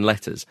 11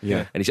 letters.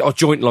 Yeah. And he said,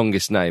 joint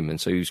longest name. And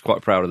so he was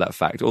quite proud of that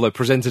fact, although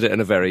presented it in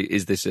a very,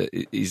 is this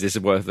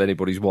worth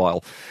anybody's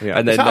while? Yeah.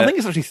 And then, I think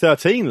it's actually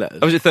 13 letters.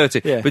 Oh, was it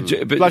 13? Yeah. But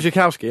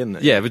Blaszczykowski, isn't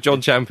it? Yeah, but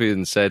John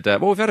Champion said,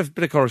 we've had a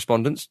bit of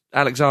correspondence.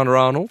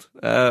 Alexander-Arnold,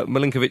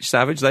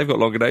 Milinkovic-Savic, they've got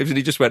longer names. And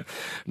he just went,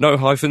 no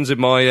hyphens in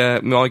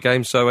my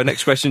game. So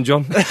next question,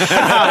 John.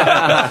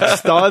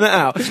 Starting it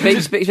out.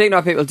 Speaking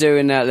of people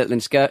doing little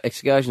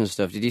excursions and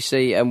stuff, did you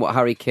see what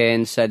Harry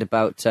Kane said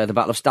about the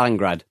Battle of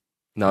Stalingrad?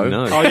 No.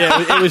 Oh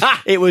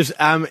yeah, it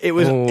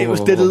was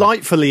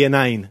delightfully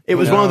inane. It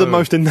was one of the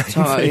most inane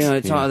things.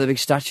 It's like the big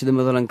statue of the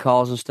motherland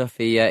cause and stuff.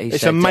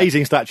 It's an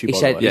amazing statue. He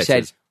said,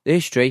 the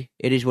history,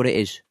 it is what it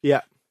is.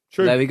 Yeah,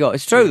 true. There we go.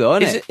 It's true though,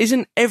 isn't it?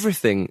 Isn't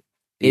everything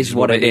is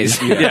what it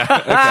is?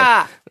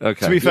 Yeah.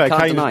 Okay. To be fair,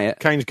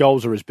 Kane's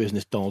goals are his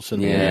business,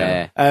 Donaldson.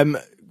 Yeah.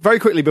 Very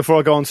quickly before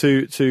I go on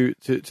to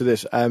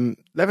this,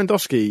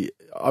 Lewandowski,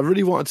 I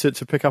really wanted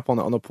to pick up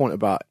on the point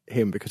about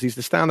him, because he's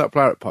the standout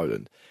player at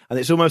Poland, and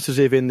it's almost as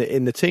if in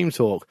the team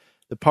talk,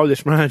 the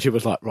Polish manager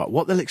was like, right,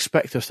 what they'll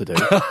expect us to do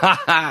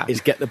is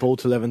get the ball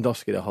to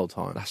Lewandowski the whole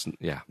time.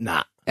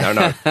 Nah.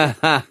 No.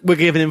 We're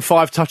giving him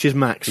 5 touches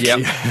max. Yep.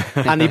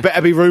 And he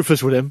better be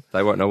ruthless with him.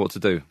 They won't know what to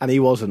do. And he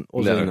wasn't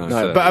he?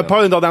 No. But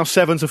Poland are now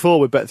 7-4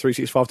 with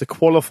Bet365 to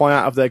qualify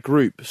out of their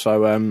group.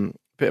 So,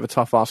 bit of a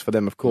tough ask for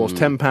them, of course.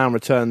 £10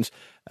 returns,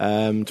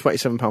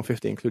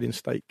 £27.50 including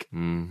stake.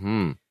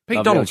 Mm-hmm.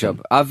 Pete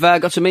Donaldson. I've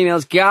got some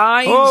emails,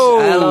 guys.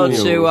 Hello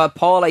to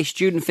Paul, a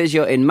student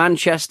physio in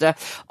Manchester.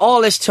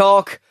 All this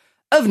talk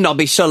of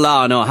Nobby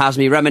Solano has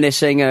me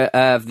reminiscing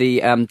of the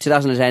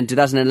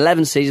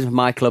 2010-2011 season for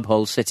my club,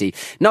 Hull City.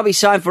 Nobby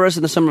signed for us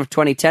in the summer of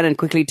 2010 and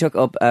quickly took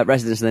up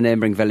residence in the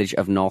neighbouring village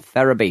of North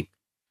Ferriby.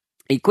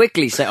 He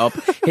quickly set up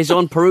his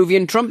own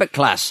Peruvian trumpet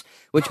class,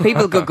 which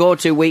people could go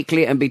to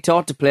weekly and be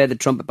taught to play the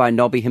trumpet by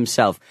Nobby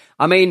himself.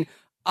 I mean,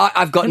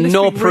 I've got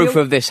no proof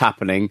of this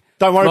happening.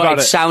 Don't worry about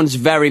it. It sounds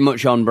very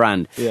much on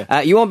brand.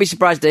 Yeah. You won't be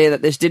surprised to hear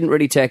that this didn't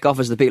really take off,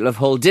 as the people of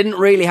Hull didn't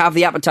really have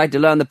the appetite to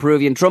learn the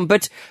Peruvian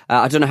trumpet.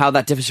 I don't know how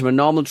that differs from a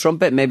normal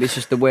trumpet. Maybe it's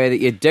just the way that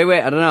you do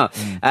it. I don't know.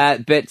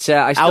 But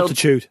I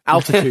still...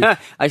 Altitude.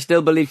 I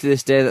still believe to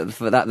this day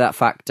that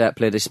fact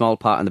played a small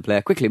part in the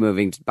player quickly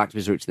moving back to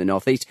his roots in the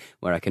northeast,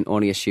 where I can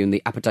only assume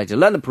the appetite to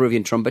learn the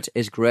Peruvian trumpet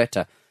is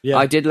greater. Yeah.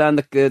 I did learn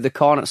the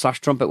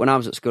cornet/trumpet when I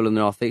was at school in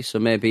the northeast, so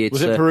maybe it's...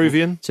 Was it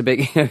Peruvian? It's a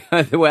big...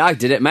 the way I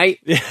did it, mate.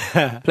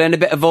 Yeah. Playing a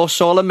bit of O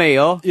Sole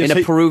Mio in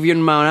a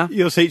Peruvian manner.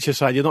 Your teacher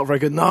said you're not very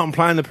good. No, I'm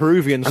playing the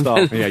Peruvian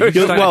style.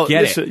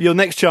 Your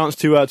next chance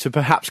to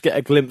perhaps get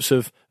a glimpse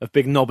of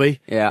Big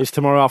Nobby is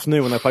tomorrow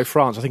afternoon when they play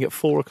France, I think at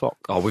 4:00.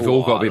 Oh, we've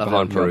all got to be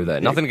behind Peru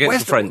there. Nothing against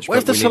the French.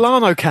 Where's the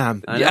Solano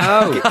cam? I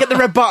know. Get the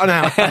red button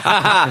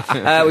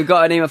out. We've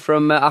got an email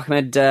from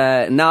Ahmed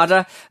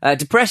Nada.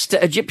 Depressed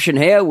Egyptian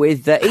here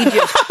with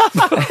Egypt...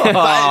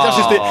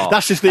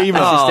 That's just the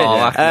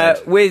email.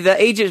 With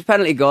Egypt's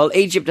penalty goal,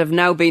 Egypt have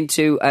now been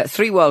to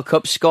 3 World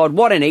Cups, scored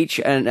 1 in each,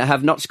 and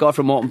have not scored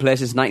from open play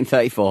since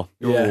 1934.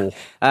 Yeah.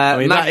 I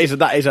mean, that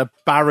is a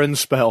barren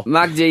spell.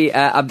 Magdi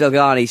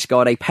Abdelghani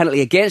scored a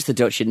penalty against the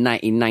Dutch in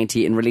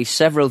 1990 and released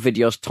several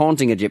videos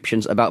taunting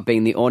Egyptians about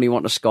being the only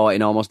one to score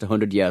in almost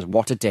 100 years.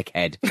 What a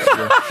dickhead.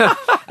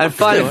 And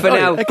finally, for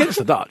now... Against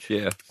the Dutch.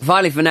 Yeah.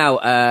 Finally, for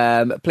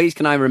now, please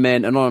can I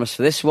remain anonymous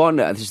for this one?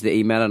 This is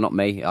the emailer, not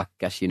me. I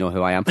guess you know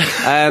who I am.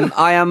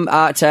 I am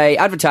at a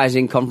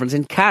advertising conference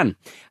in Cannes,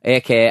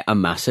 aka a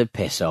massive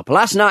piss-up.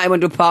 Last night I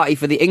went to a party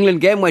for the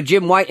England game where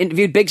Jim White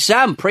interviewed Big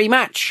Sam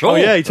pre-match. Oh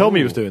yeah, he told me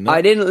he was doing that.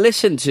 I didn't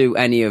listen to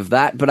any of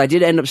that, but I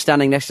did end up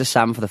standing next to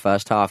Sam for the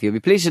first half. You'll be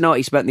pleased to know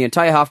he spent the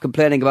entire half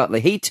complaining about the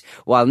heat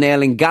while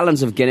nailing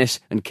gallons of Guinness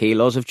and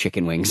kilos of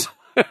chicken wings.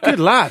 Good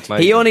lad.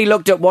 He only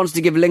looked up once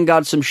to give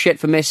Lingard some shit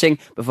for missing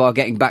before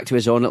getting back to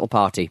his own little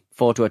party.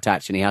 Photo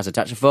attached, and he has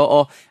attached a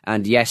photo,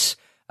 and yes,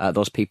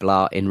 those people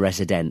are in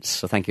residence.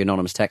 So thank you,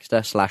 anonymous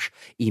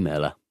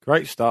texter/emailer.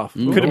 Great stuff.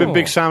 Could have been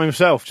Big Sam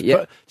himself.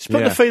 Just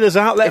put the feelers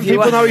out, let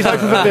people know he's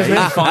open for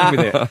business. He's fine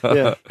with it.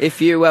 Yeah.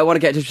 If you want to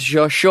get to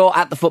the show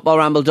at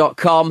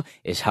thefootballramble.com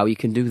is how you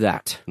can do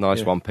that.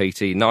 Nice one,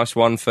 PT. Nice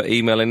one for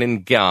emailing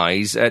in,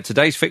 guys.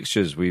 Today's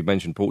fixtures, we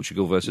mentioned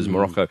Portugal versus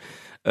Morocco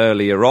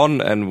earlier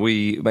on, and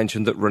we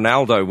mentioned that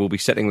Ronaldo will be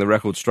setting the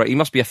record straight. He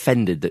must be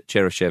offended that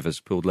Cheryshev has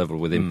pulled level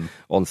with him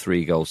on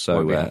 3 goals,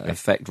 so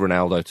affect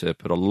Ronaldo to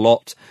put a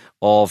lot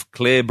of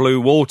clear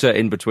blue water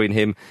in between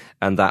him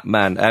and that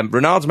man.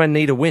 Renard's men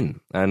need a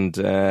win, and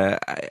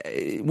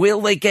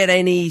will they get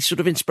any sort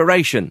of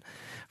inspiration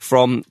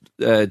from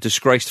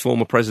disgraced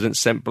former President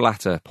Sepp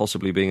Blatter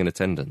possibly being in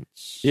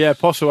attendance? Yeah,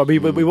 possible. I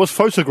mean, he was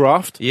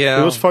photographed. Yeah.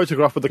 He was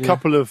photographed with a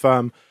couple of...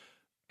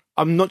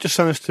 I'm not just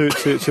saying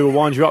this to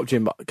wind you up,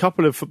 Jim, but a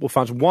couple of football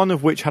fans, one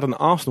of which had an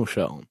Arsenal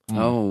shirt on.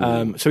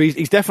 Oh. So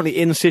he's definitely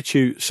in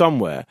situ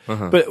somewhere.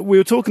 But we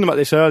were talking about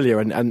this earlier,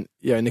 and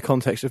you know, in the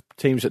context of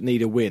teams that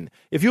need a win.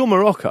 If you're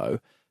Morocco,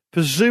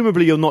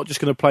 presumably you're not just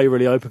going to play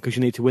really open because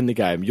you need to win the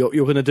game. You're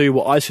going to do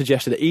what I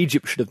suggested that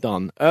Egypt should have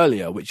done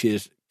earlier, which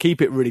is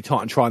keep it really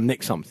tight and try and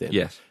nick something.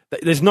 Yes.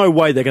 There's no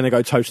way they're going to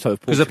go toe-to-toe with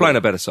Portugal. Because they're playing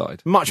a better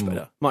side. Much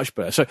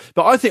better. So,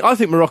 but I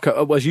think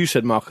Morocco, as you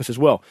said, Marcus, as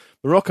well,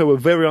 Morocco were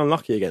very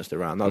unlucky against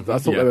Iran. I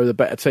thought they were the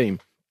better team.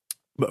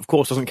 But, of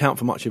course, doesn't count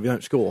for much if you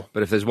don't score.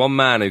 But if there's one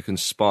man who can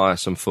inspire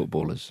some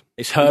footballers...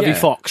 It's Herbie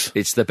Fox.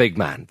 It's the big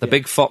man. The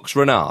big Fox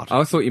Renard.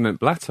 I thought you meant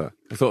Blatter.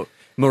 I thought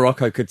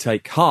Morocco could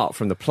take heart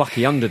from the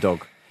plucky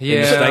underdog in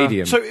the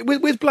stadium. So,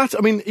 with Blatter,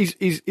 I mean,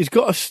 he's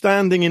got a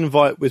standing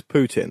invite with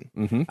Putin,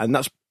 and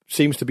that's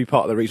seems to be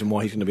part of the reason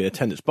why he's going to be in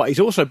attendance. But he's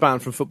also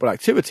banned from football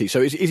activity.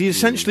 So is he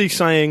essentially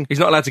saying... He's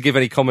not allowed to give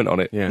any comment on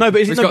it. Yeah. No,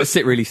 but he's got to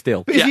sit really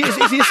still. But is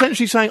he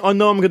essentially saying, I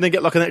know I'm going to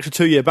get like an extra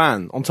 2-year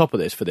ban on top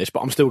of this for this, but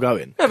I'm still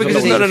going? No,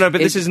 because but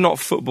this is not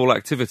football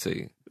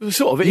activity.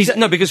 Sort of.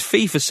 Because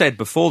FIFA said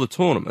before the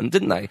tournament,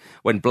 didn't they?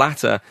 When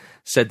Blatter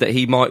said that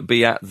he might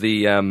be at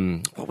the...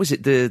 what was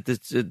it?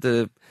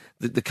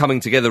 The coming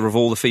together of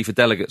all the FIFA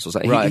delegates or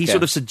something. He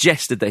sort of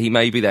suggested that he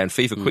may be there, and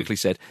FIFA quickly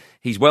said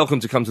he's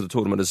welcome to come to the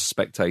tournament as a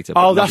spectator.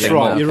 Oh, that's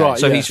right. You're right.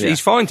 So he's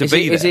fine to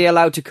be there. Is he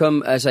allowed to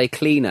come as a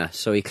cleaner,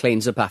 so he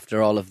cleans up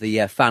after all of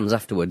the fans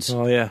afterwards?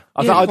 Oh, yeah.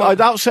 I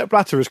doubt Sepp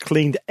Blatter has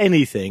cleaned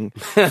anything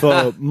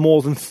for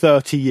more than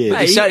 30 years.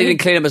 He certainly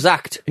didn't clean up his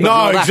act.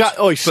 No, exactly.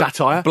 Oh, he's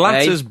satire.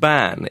 Blatter's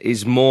ban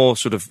is more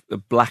sort of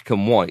black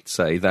and white,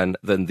 say, than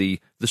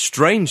the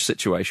strange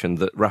situation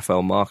that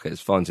Rafael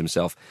Marquez finds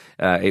himself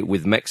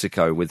with Mexico,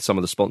 with some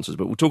of the sponsors.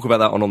 But we'll talk about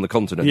that on the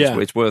continent. Yeah.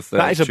 It's worth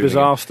that is a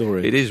bizarre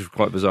story. It is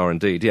quite bizarre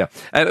indeed, yeah.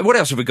 What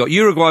else have we got?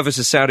 Uruguay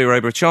versus Saudi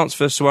Arabia, a chance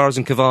for Suarez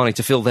and Cavani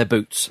to fill their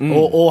boots.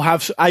 Or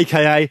have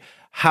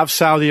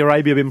Saudi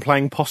Arabia been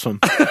playing possum?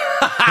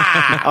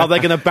 Are they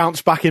going to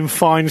bounce back in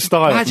fine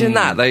style? Imagine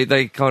that.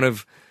 They kind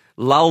of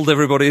lulled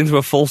everybody into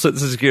a false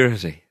sense of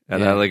security.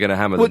 And how they're going to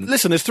hammer them.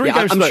 Listen, there's 3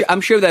 games today.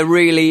 I'm sure they're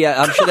really...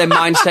 I'm sure their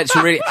mindsets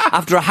are really...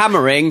 After a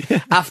hammering,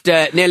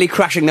 after nearly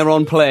crashing their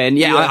own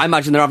plane, I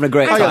imagine they're having a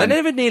great time. They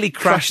never nearly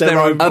crashed their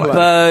own plane. A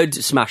bird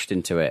smashed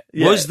into it.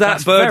 Yeah, was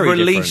that bird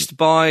released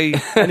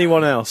by...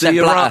 anyone else?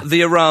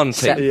 the Iran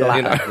team.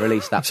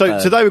 Released that So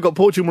bird. today we've got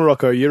Portugal,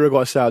 Morocco,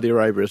 Uruguay, Saudi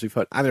Arabia, as we've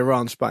heard, and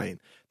Iran, Spain.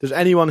 Does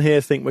anyone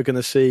here think we're going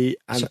to see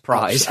an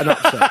surprise? An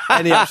upset?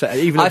 Any upset?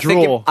 Even a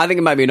draw? I think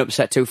it might be an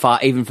upset too far,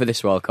 even for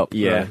this World Cup.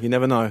 Yeah, you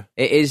never know.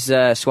 It is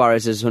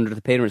Suarez's 100th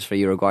appearance for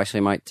Uruguay, so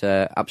he might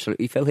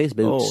absolutely fill his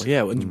boots. Oh,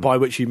 yeah, by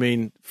which you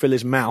mean fill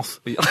his mouth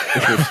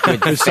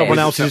with someone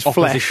else's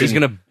flesh. He's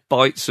going to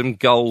bite some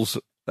goals,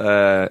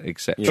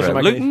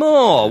 etc. Luke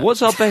Moore,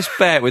 what's our best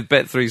bet with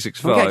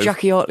Bet365? We'll get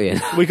Jackie Otley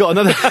in. We got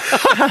another...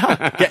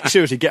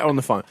 get her on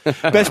the phone.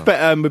 Best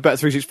bet with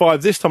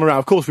Bet365 this time around.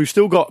 Of course, we've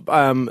still got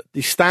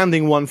the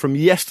standing one from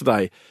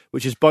yesterday,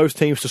 which is both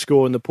teams to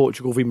score in the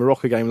Portugal v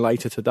Morocco game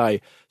later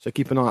today. So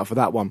keep an eye out for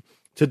that one.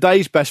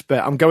 Today's best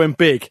bet, I'm going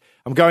big.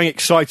 I'm going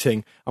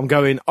exciting. I'm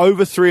going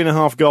over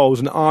 3.5 goals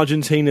in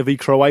Argentina v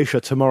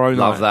Croatia tomorrow night.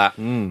 Love that.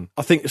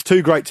 I think there's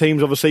 2 great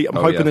teams, obviously. I'm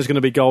hoping there's going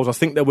to be goals. I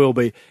think there will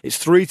be. It's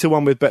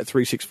 3-1 with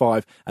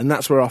Bet365, and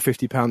that's where our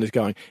 £50 is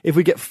going. If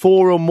we get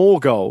 4 or more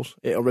goals,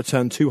 it'll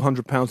return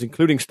 £200,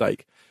 including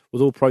stake,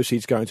 with all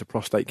proceeds going to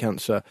Prostate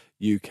Cancer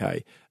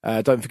UK.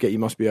 Don't forget you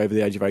must be over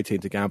the age of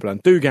 18 to gamble,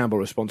 and do gamble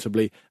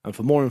responsibly. And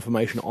for more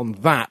information on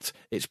that,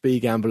 it's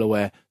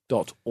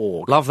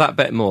begambleaware.org. Love that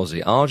bet,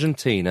 Morsey.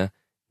 Argentina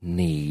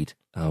need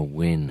a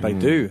win. They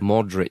do.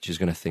 Modric is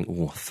going to think,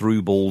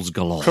 through balls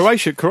galore.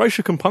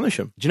 Croatia can punish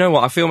them. Do you know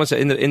what? I feel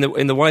myself in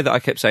the way that I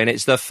kept saying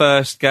it's the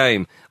first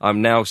game.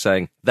 I'm now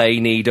saying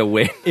they need a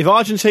win. If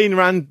Argentina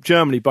and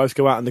Germany both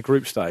go out in the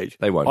group stage,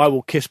 they won't. I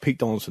will kiss Pete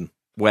Donaldson.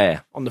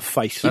 Where? On the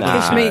face. You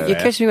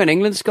kissed me when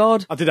England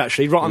scored. I did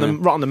actually, right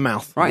on the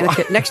mouth.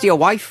 Right next to your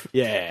wife.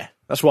 Yeah.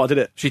 That's why I did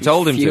it. She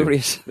told him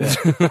Furious.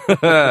 to.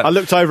 Yeah. I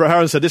looked over at her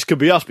and said, this could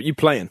be us, but you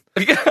playing.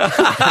 There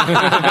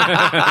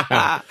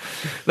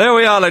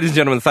we are, ladies and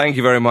gentlemen. Thank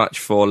you very much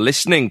for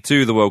listening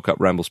to the World Cup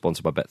Ramble,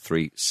 sponsored by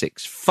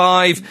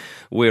Bet365.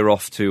 We're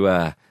off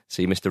to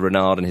see Mr.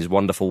 Renard in his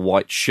wonderful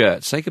white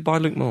shirt. Say goodbye,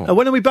 Luke Moore.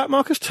 When are we back,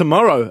 Marcus?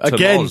 Tomorrow.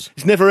 Again.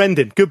 It's never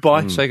ending.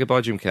 Goodbye. Say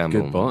goodbye, Jim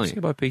Campbell. Goodbye. Say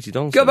goodbye, Petey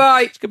Donaldson.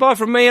 Goodbye. It's goodbye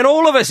from me and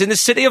all of us in the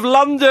city of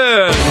London.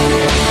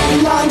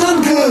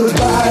 London,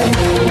 goodbye.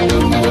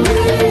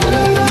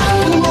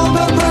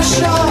 London,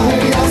 pressure.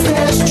 Yes,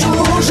 there's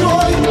true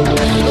joy.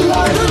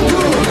 London,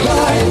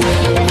 goodbye.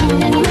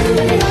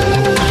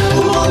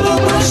 London,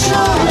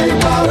 pressure.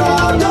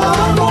 Paradise.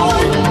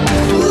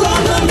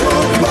 London,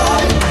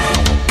 goodbye.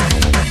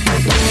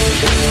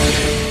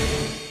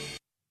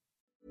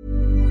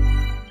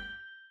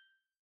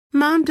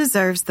 Mom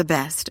deserves the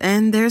best,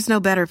 and there's no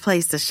better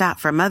place to shop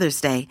for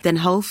Mother's Day than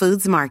Whole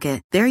Foods Market.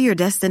 They're your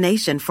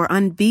destination for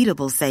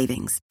unbeatable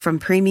savings, from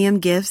premium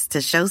gifts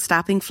to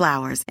show-stopping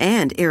flowers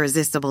and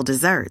irresistible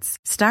desserts.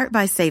 Start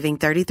by saving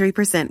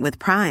 33% with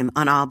Prime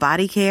on all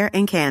body care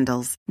and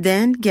candles.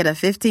 Then get a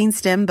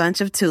 15-stem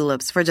bunch of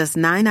tulips for just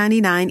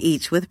 $9.99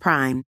 each with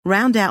Prime.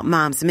 Round out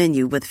Mom's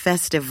menu with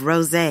festive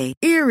rosé,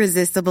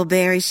 irresistible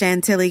berry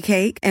chantilly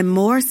cake, and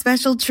more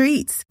special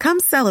treats.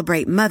 Come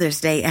celebrate Mother's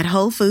Day at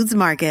Whole Foods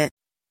Market.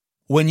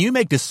 When you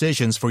make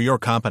decisions for your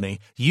company,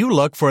 you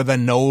look for the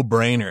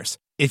no-brainers.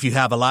 If you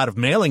have a lot of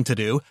mailing to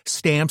do,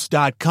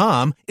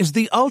 Stamps.com is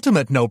the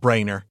ultimate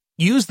no-brainer.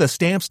 Use the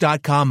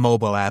Stamps.com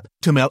mobile app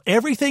to mail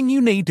everything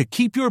you need to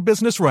keep your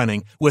business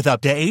running with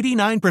up to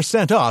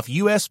 89% off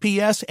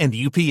USPS and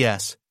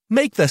UPS.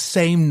 Make the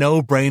same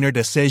no-brainer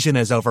decision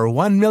as over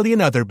 1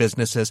 million other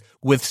businesses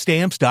with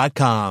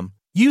Stamps.com.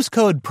 Use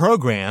code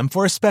PROGRAM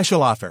for a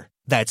special offer.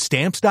 That's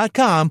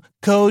Stamps.com,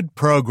 code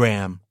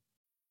PROGRAM.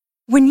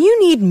 When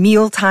you need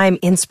mealtime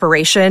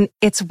inspiration,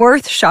 it's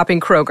worth shopping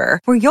Kroger,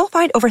 where you'll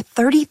find over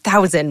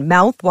 30,000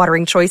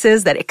 mouth-watering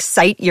choices that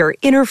excite your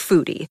inner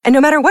foodie. And no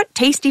matter what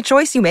tasty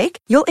choice you make,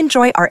 you'll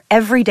enjoy our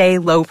everyday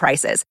low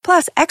prices,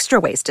 plus extra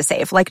ways to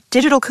save, like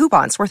digital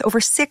coupons worth over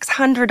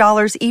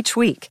 $600 each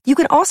week. You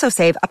can also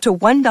save up to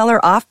 $1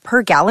 off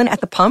per gallon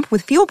at the pump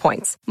with fuel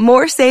points.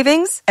 More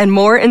savings and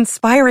more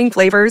inspiring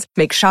flavors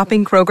make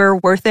shopping Kroger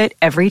worth it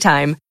every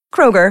time.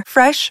 Kroger,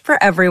 fresh for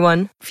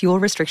everyone. Fuel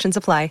restrictions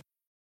apply.